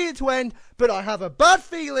want to see it to end, but I have a bad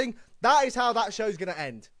feeling that is how that show's going to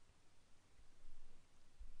end.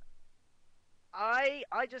 I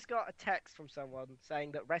just got a text from someone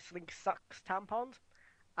saying that wrestling sucks tampons.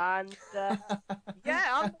 And,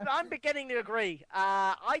 I'm beginning to agree.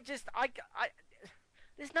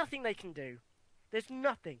 There's nothing they can do. There's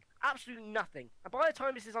nothing. Absolutely nothing. And by the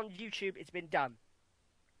time this is on YouTube, it's been done.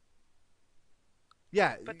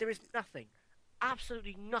 Yeah. But there is nothing.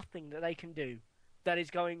 Absolutely nothing that they can do that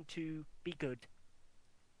is going to be good.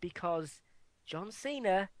 Because John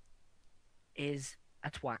Cena is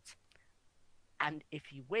a twat. And if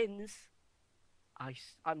he wins,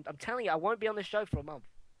 I'm telling you, I won't be on the show for a month.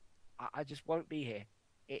 I just won't be here.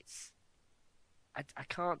 I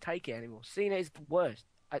can't take it anymore. Cena is the worst.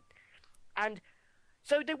 And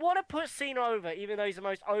so they want to put Cena over, even though he's the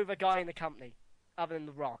most over guy in the company, other than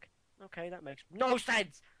The Rock. Okay, that makes no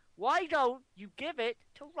sense. Why don't you give it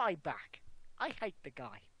to Ryback? I hate the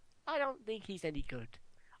guy. I don't think he's any good.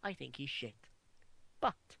 I think he's shit.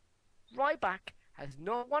 But Ryback has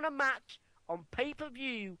not won a match on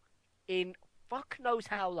pay-per-view in fuck knows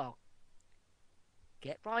how long.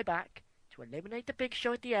 Get Ryback to eliminate the Big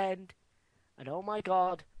Show at the end, and oh my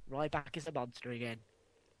god, Ryback is a monster again.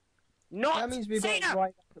 That means we've got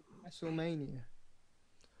Ryback at WrestleMania.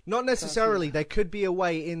 Not necessarily. There could be a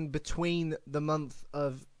way in between the month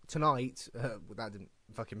of tonight. That didn't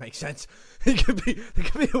fucking make sense. There could be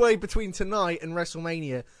a way between tonight and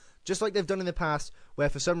WrestleMania, just like they've done in the past, where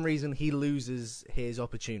for some reason he loses his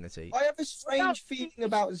opportunity. I have a strange feeling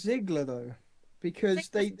about Ziggler though, because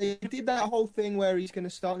they did that whole thing where he's going to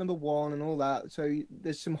start number 1 and all that. So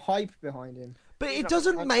there's some hype behind him. But He's it not-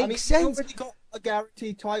 doesn't I make mean, sense. He's already got a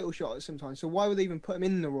guaranteed title shot at some time, so why would they even put him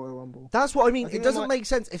in the Royal Rumble? That's what I mean. I It think doesn't they make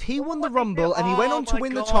sense. If he won the What Rumble and he went on to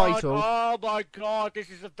win the title, Oh my god, this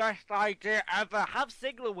is the best idea ever. Have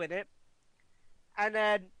Ziggler win it, and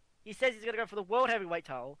then he says he's going to go for the World Heavyweight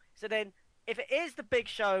title. So then, if it is the Big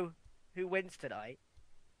Show who wins tonight,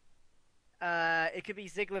 it could be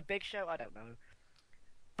Ziggler Big Show, I don't know.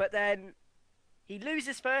 But then he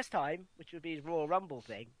loses first time, which would be his Royal Rumble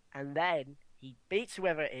thing, and then he beats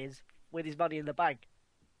whoever it is with his Money in the Bank.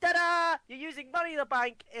 Ta-da! You're using Money in the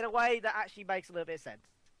Bank in a way that actually makes a little bit of sense.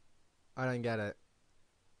 I don't get it.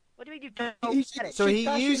 What do you mean you don't He's- get it? So Should he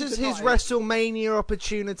cash in uses his tonight. WrestleMania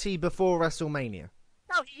opportunity before WrestleMania.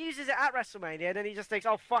 No, he uses it at WrestleMania, and then he just thinks,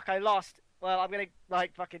 "Oh fuck, I lost. Well, I'm gonna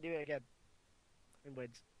fucking do it again," and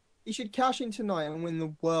wins. He should cash in tonight and win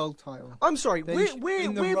the world title. I'm sorry, Then he should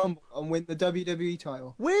win the Rumble and win the WWE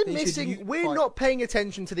title. we're They should missing. We're unify. not paying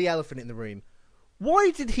attention to the elephant in the room.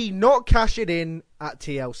 Why did he not cash it in at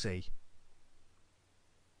TLC?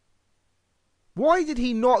 Why did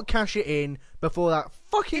he not cash it in before that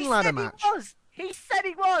fucking ladder match? He said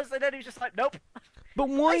he was, and then he was just like, "Nope." But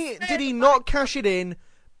why I said did he not cash it in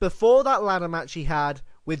before that ladder match he had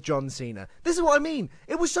with John Cena? This is what I mean.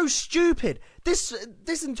 It was so stupid. This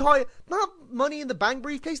entire that Money in the Bank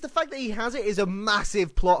briefcase, the fact that he has it is a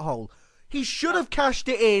massive plot hole. He should have cashed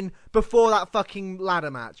it in before that fucking ladder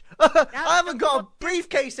match. I haven't got a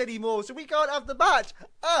briefcase anymore, so we can't have the match.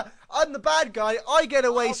 I'm the bad guy. I get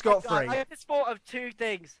away Oh my scot-free. God, I just thought of two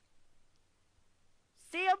things.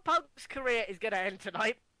 CM Punk's career is gonna end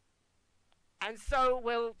tonight, and so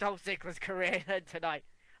will Dolph Ziggler's career end tonight,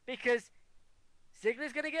 because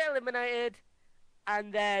Ziggler's gonna get eliminated,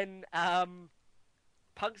 and then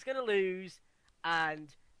Punk's gonna lose,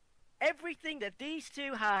 and everything that these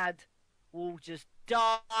two had will just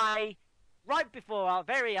die right before our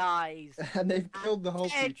very eyes. And they've killed the whole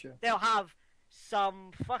And future. they'll have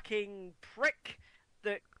some fucking prick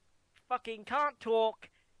that fucking can't talk,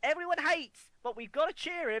 everyone hates, but we've got to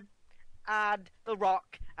cheer him, and The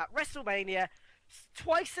Rock at WrestleMania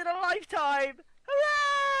twice in a lifetime.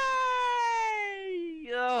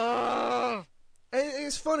 Hooray! Ugh.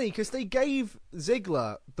 It's funny because they gave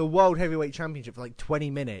Ziggler the World Heavyweight Championship for like 20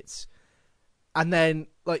 minutes. And then,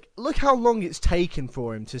 like, look how long it's taken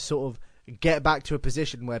for him to sort of get back to a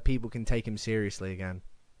position where people can take him seriously again.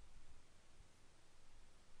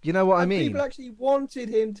 You know what I And mean? people actually wanted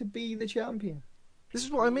him to be the champion. This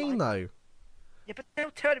is what I mean, though. Yeah, but they'll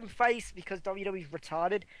turn him face because WWE's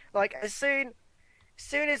retarded. Like, as soon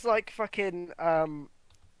as like fucking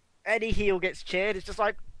any heel gets cheered, it's just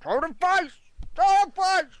like, throw him face! Throw him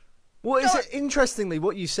face! Well, is it interestingly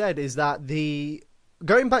what you said is that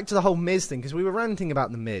going back to the whole Miz thing, because we were ranting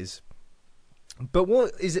about the Miz, but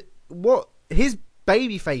what his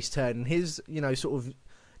babyface turn and his, sort of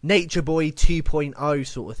Nature Boy 2.0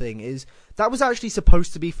 sort of thing is, that was actually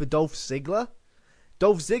supposed to be for Dolph Ziggler.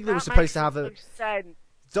 Dolph Ziggler was supposed to have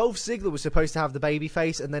Dolph Ziggler was supposed to have the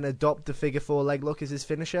babyface and then adopt the figure 4 leg lock as his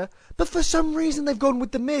finisher. But for some reason they've gone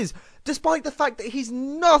with the Miz, despite the fact that he's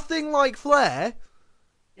nothing like Flair.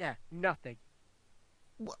 Yeah, nothing.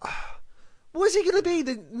 Was he going to be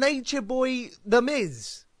the Nature Boy, the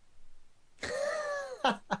Miz?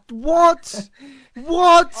 What?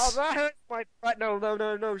 What? Oh, that hurts my... Right,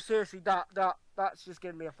 no, seriously, that's just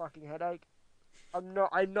giving me a fucking headache. I'm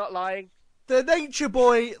not lying. The Nature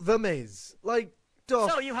Boy, the Miz. Like,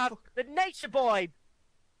 So you have the Nature Boy,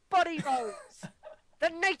 Buddy Rose, the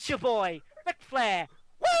Nature Boy, Ric Flair,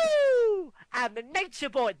 woo! And the Nature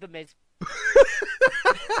Boy, The Miz.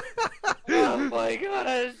 Oh my god,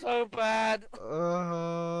 that is so bad.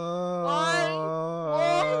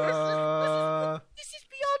 This is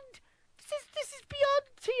beyond. This is beyond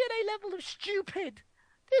TNA level of stupid.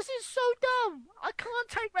 This is so dumb. I can't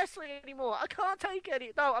take wrestling anymore. I can't take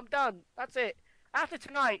any. No, I'm done. That's it. After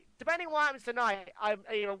tonight, depending on what happens tonight, I'm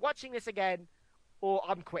either watching this again or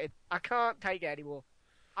I'm quitting. I can't take it anymore.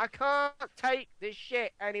 I can't take this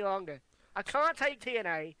shit any longer. I can't take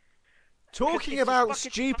TNA. Talking It's about just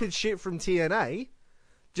fucking- stupid shit from TNA,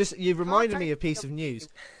 you've reminded me of a piece of news.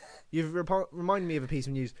 You've reminded me of a piece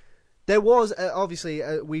of news. There was, obviously,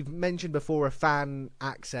 we've mentioned before, a fan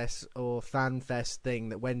access or fan fest thing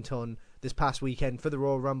that went on this past weekend for the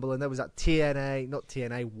Royal Rumble, and there was that not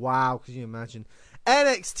TNA, wow, could you imagine?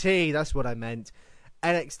 NXT, that's what I meant.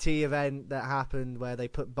 NXT event that happened where they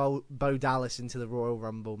put Bo Dallas into the Royal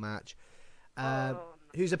Rumble match,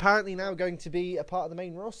 who's apparently now going to be a part of the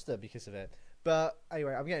main roster because of it. But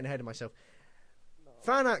anyway, I'm getting ahead of myself.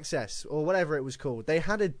 Fan access, or whatever it was called, they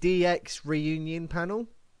had a DX reunion panel.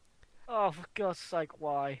 Oh, for God's sake,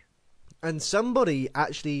 why? And somebody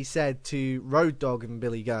actually said to Road Dogg and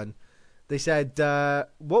Billy Gunn, they said,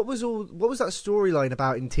 what was that storyline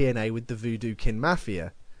about in TNA with the Voodoo Kin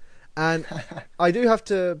Mafia? And I do have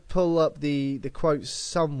to pull up the quote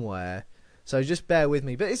somewhere, so just bear with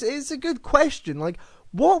me. But it's a good question. Like,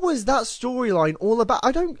 what was that storyline all about?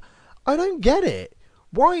 I don't get it.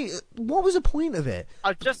 Why? What was the point of it?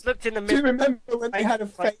 I've just looked in the Do you mirror. remember when they had a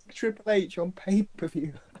fake Triple H on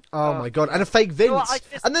pay-per-view? Oh my god! And a fake Vince, You know what,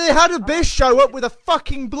 and then they had Abyss show up with a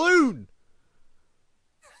fucking balloon.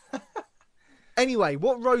 Anyway,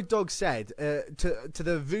 what Road Dogg said to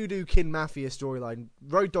the Voodoo Kin Mafia storyline,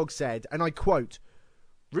 Road Dogg said, and I quote,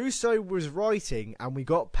 "Russo was writing and we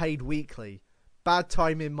got paid weekly. Bad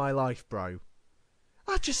time in my life, bro."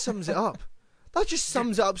 That just sums it up. That just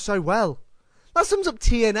sums it up so well. That sums up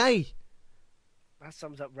TNA. That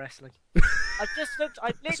sums up wrestling. I just looked. I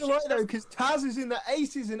It's literally. alright though, because Taz is in the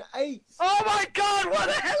Aces and Eights. Oh my god! What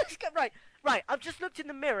the hell is going? Right. I've just looked in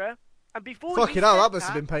the mirror, and before Fuck you it, that said must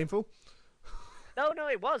have been painful. No,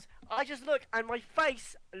 it was. I just looked, and my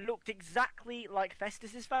face looked exactly like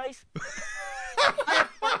Festus's face.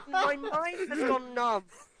 My mind has gone numb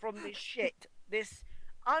from this shit. This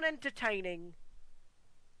unentertaining,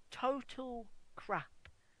 total crap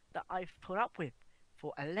that I've put up with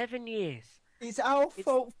for 11 years. It's our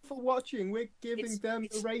fault for watching. We're giving them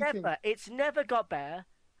the rating. It's never got better.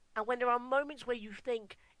 And when there are moments where you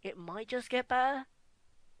think it might just get better,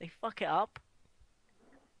 they fuck it up.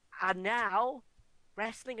 And now,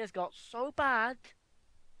 wrestling has got so bad,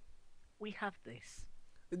 we have this.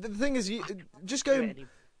 The thing is, just going,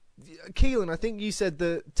 Keelan, I think you said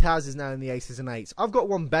that Taz is now in the Aces and Eights. I've got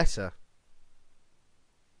one better.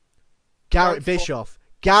 Garrett Bischoff.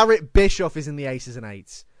 Garrett Bischoff is in the Aces and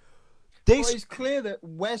Eights. Well, it's clear that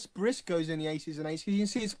Wes Briscoe's in the Aces and Eights. You can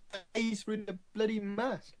see his face through the bloody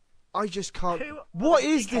mask. I just can't. What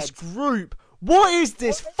is this group? What is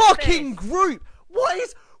this fucking group? What are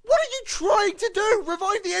you trying to do?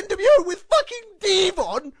 Revive the NWO with fucking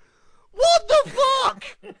Devon? What the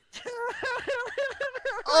fuck?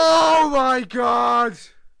 Oh my god!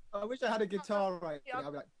 I wish I had a guitar right now.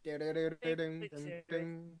 I'd be like, ding, ding,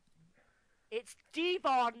 ding. It's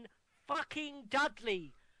Devon fucking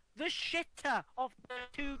Dudley, the shitter of the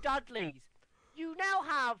two Dudleys. You now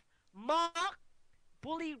have Mark,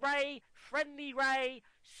 Bully Ray, Friendly Ray,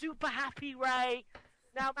 Super Happy Ray,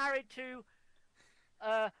 now married to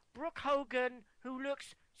Brooke Hogan, who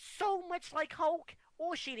looks so much like Hulk.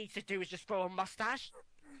 All she needs to do is just grow a mustache.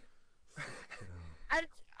 And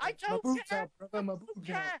I don't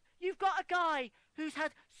care. You've got a guy who's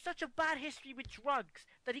had such a bad history with drugs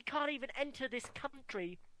that he can't even enter this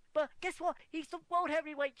country. But guess what? He's the World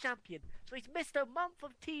Heavyweight Champion. So he's missed a month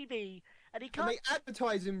of TV. And he can't... And they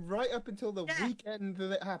advertise him right up until the weekend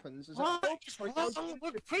that it happens. It's like, what is wrong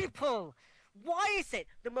with people? Why is it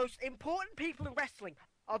the most important people in wrestling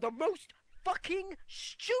are the most fucking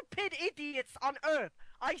stupid idiots on earth?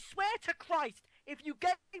 I swear to Christ, if you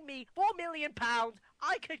gave me £4 million,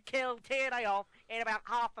 I could kill TNA off in about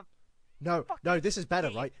half a... No, this is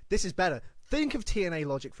better, right? This is better. Think of TNA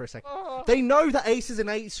logic for a second. They know that Aces and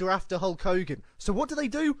Eights are after Hulk Hogan. So what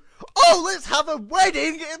do? Oh, let's have a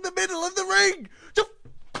wedding in the middle of the ring to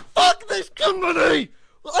fuck this company!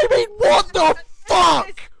 I mean, what the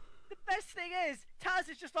fuck? The best thing is, Taz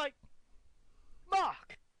is just like,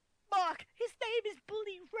 Mark, his name is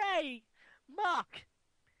Bully Ray. Mark,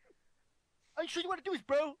 are you sure you want to do this,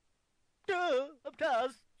 bro? Duh, I'm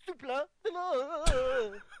Taz, Supla.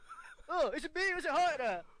 Oh, is it me or is it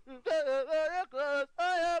harder? I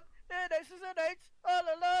am Aces and Eights.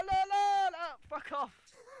 Fuck off.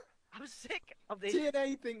 I'm sick of this.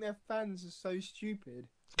 TNA think their fans are so stupid.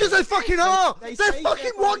 Because they fucking are! They're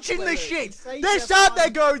fucking watching this shit! They're sat there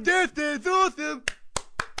going, this is awesome!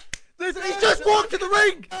 He just walked to the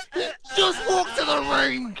ring! He just walked to the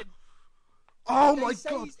ring! Oh my god! They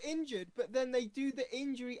say he's injured, but then they do the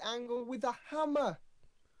injury angle with a hammer.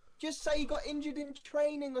 Just say he got injured in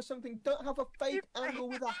training or something. Don't have a fake angle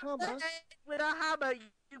with a hammer. With a hammer,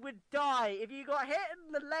 you would die. If you got hit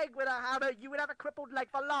in the leg with a hammer, you would have a crippled leg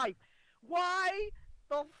for life. Why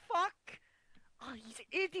the fuck are these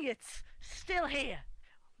idiots still here?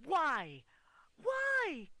 Why? Why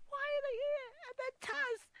are they here? And then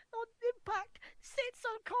Taz on Impact sits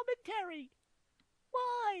on commentary.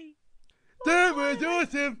 Why? That was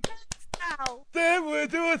awesome! That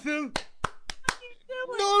was awesome!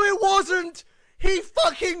 No, it wasn't! He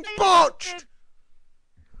fucking botched!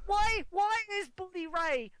 Why is Bully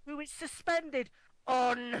Ray, who is suspended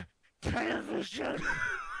on television?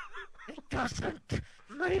 It doesn't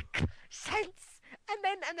make sense. And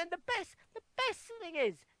then the best thing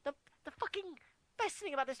is the fucking best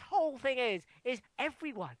thing about this whole thing is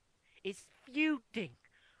everyone is feuding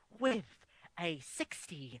with a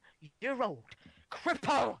 60-year-old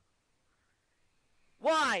cripple.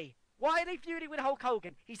 Why? Why are they feuding with Hulk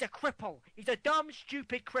Hogan? He's a cripple. He's a dumb,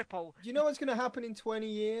 stupid cripple. Do you know what's going to happen in 20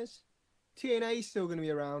 years? TNA's still going to be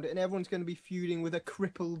around, and everyone's going to be feuding with a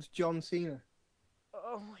crippled John Cena.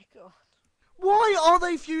 Oh my god. Why are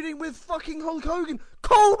they feuding with fucking Hulk Hogan?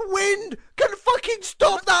 Cold wind can fucking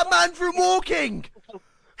stop that man from walking.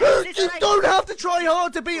 You don't have to try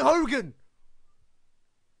hard to beat Hogan.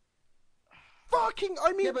 Fucking,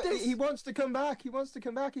 I mean, Yeah, but he wants to come back. He wants to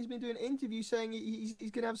come back. He's been doing interviews saying he's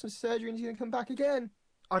going to have some surgery and he's going to come back again.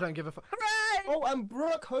 I don't give a fuck. Hooray! Oh, and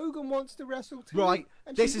Brooke Hogan wants to wrestle too. Right,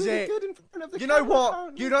 and this she's is really it. Good in front of the You know camera, what?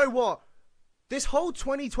 apparently. You know what? This whole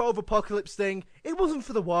 2012 apocalypse thing, it wasn't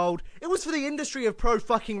for the world. It was for the industry of pro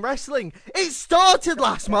fucking wrestling. It started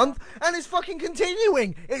last month and it's fucking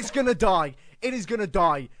continuing. It's gonna die. It is gonna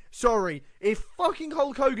die. Sorry. If fucking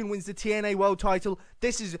Hulk Hogan wins the TNA world title,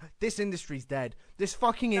 this industry's dead. This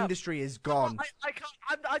fucking industry is gone.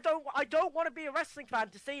 I don't want to be a wrestling fan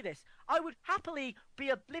to see this. I would happily be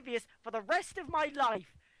oblivious for the rest of my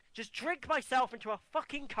life. Just drink myself into a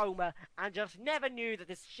fucking coma and just never knew that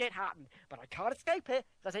this shit happened. But I can't escape it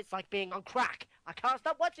because it's like being on crack. I can't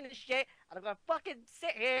stop watching this shit and I'm gonna fucking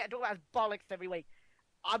sit here and talk about his bollocks every week.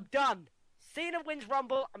 I'm done. Cena wins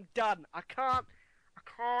Rumble, I'm done. I can't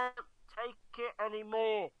take it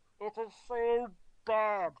anymore. It is so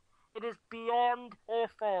bad. It is beyond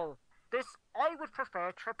awful. I would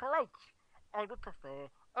prefer Triple H. I would prefer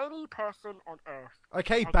any person on earth.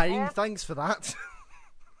 Okay, Bane, thanks for that.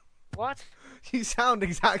 What? You sound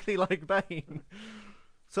exactly like Bane.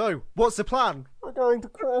 So, what's the plan? We're going to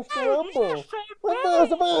crash the Rumble. When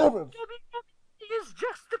there's a man. WWE is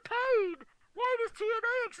just a pain. Why does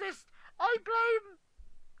TNA exist? I blame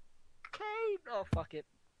Kane. Oh, fuck it.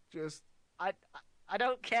 I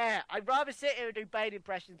don't care. I'd rather sit here and do Bane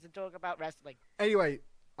impressions and talk about wrestling. Anyway,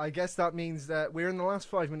 I guess that means that we're in the last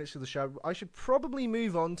 5 minutes of the show. I should probably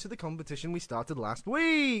move on to the competition we started last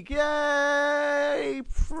week. Yay!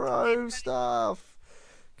 Pro stuff.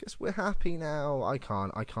 Guess we're happy now. I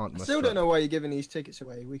can't I muster still up. don't know why you're giving these tickets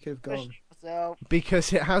away. We could have gone. So,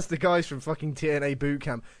 Because it has the guys from fucking TNA Boot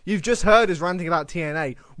Camp. You've just heard us ranting about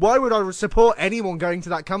TNA. Why would I support anyone going to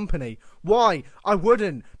that company? Why? I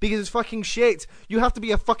wouldn't. Because it's fucking shit. You have to be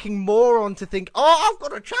a fucking moron to think, oh, I've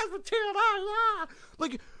got a chance for TNA, yeah.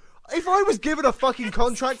 Like, if I was given a fucking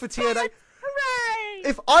contract for TNA... hooray!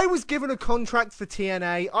 If I was given a contract for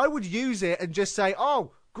TNA, I would use it and just say,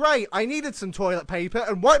 oh, great, I needed some toilet paper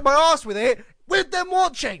and wipe my ass with it with them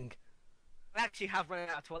watching. I actually have run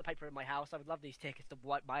out of toilet paper in my house. I would love these tickets to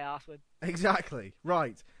wipe my ass with. Exactly.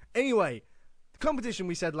 Right. Anyway, the competition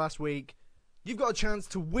we said last week, you've got a chance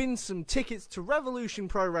to win some tickets to Revolution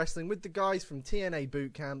Pro Wrestling with the guys from TNA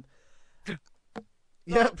Boot Camp.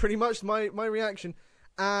 Yeah, pretty much my reaction.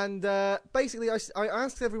 And basically, I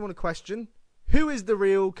asked everyone a question. Who is the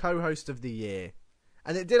real co-host of the year?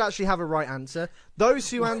 And it did actually have a right answer. Those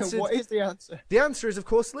who answered... What is the answer? The answer is, of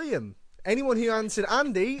course, Liam. Anyone who answered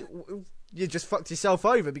Andy... You just fucked yourself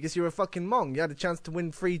over because you were a fucking mong. You had a chance to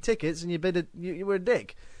win free tickets and you were a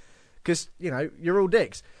dick. Because, you know, you're all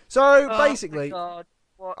dicks. So, basically... My God.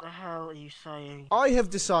 What the hell are you saying? I have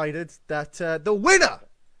decided that the winner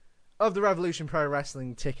of the Revolution Pro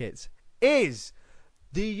Wrestling tickets is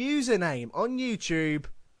the username on YouTube,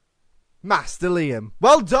 Master Liam.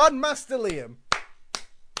 Well done, Master Liam.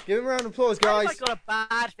 Give him a round of applause, guys. I got a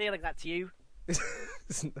bad feeling that's you.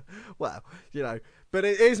 Well, you know, but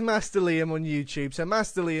it is Master Liam on YouTube. So,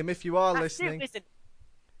 Master Liam, if you are listening,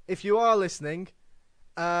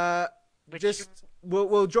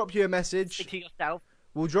 we'll drop you a message. Stick to yourself.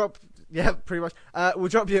 We'll drop pretty much. We'll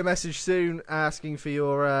drop you a message soon asking for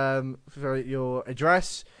your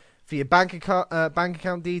address, for your bank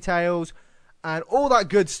account details, and all that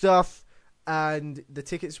good stuff. And the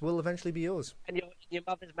tickets will eventually be yours. And your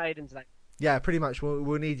mother's maiden's name. Yeah, pretty much.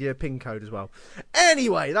 We'll need your PIN code as well.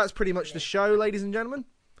 Anyway, that's pretty much the show, ladies and gentlemen.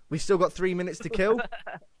 We've still got 3 minutes to kill.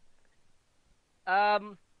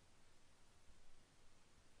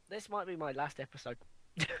 This might be my last episode.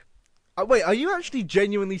 Wait, are you actually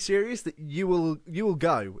genuinely serious that you will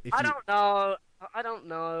go? I don't know. I don't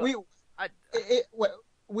know.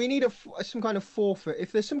 We need some kind of forfeit.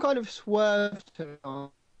 If there's some kind of swerve tonight,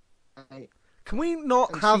 can we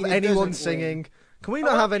not have anyone singing? Can we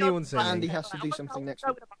not have anyone singing? Andy has to do something next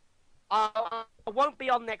week. I won't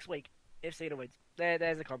be on next week if Cena wins.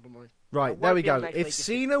 There's a compromise. Right, there we go. If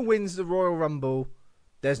Cena wins the Royal Rumble,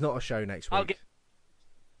 there's not a show next week.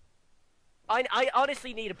 I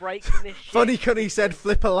honestly need a break from this shit. Funny, he said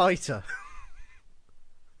flip a lighter.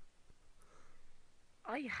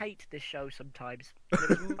 I hate this show sometimes.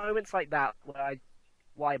 There's moments like that where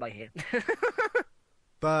why am I here?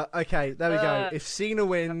 But okay, there we go. If Cena The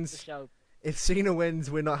wins, show.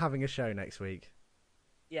 we're not having a show next week.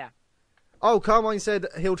 Yeah. Oh, Carmine said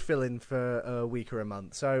he'll fill in for a week or a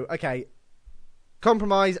month. So okay,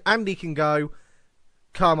 compromise. Andy can go.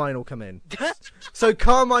 Carmine will come in. So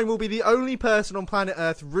Carmine will be the only person on planet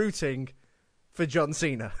Earth rooting for John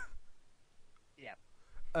Cena. Yeah.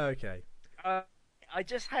 Okay. I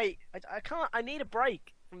just hate. I can't. I need a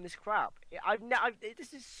break from this crap.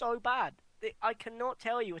 This is so bad. I cannot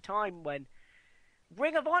tell you a time when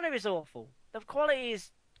Ring of Honor is awful. The quality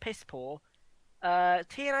is piss poor.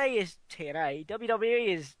 TNA is TNA. WWE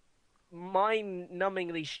is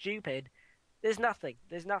mind-numbingly stupid. There's nothing.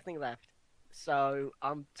 There's nothing left. So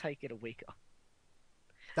I'm taking a week off.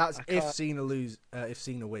 That's if Cena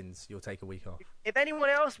wins, you'll take a week off. If anyone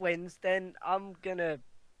else wins, then I'm gonna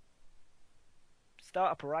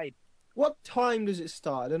start a parade. What time does it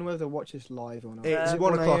start? I don't know whether to watch this live or not. It's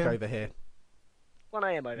 1 o'clock over here, 1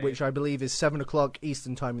 a.m. over which here. I believe is 7 o'clock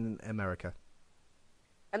Eastern time in America.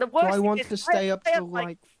 And the Do worst I thing want is to stay up I have, till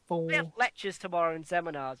like 4? We have lectures tomorrow and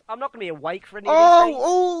seminars. I'm not gonna be awake for any of these things.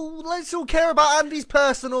 Oh, let's all care about Andy's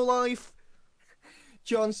personal life.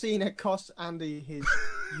 John Cena cost Andy his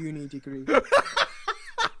uni degree.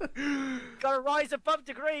 Gotta rise above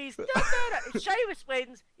degrees. If Sheamus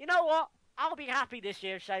wins, you know what? I'll be happy this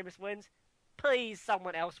year if Sheamus wins. Please,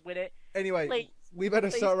 someone else win it. Anyway, Please, we better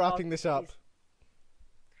start wrapping this up. please.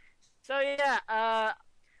 So yeah,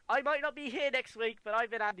 I might not be here next week, but I've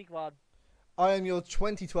been Andy Kwan. I am your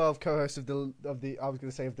 2012 co-host of the I was going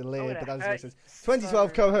to say of the year, but that's what it says. so-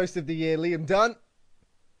 2012 co-host of the year, Liam Dunn.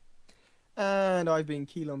 And I've been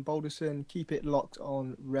Keelan Balderson. Keep it locked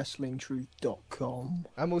on WrestlingTruth.com.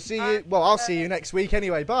 And we'll see you. Well, I'll see you next week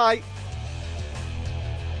anyway. Bye.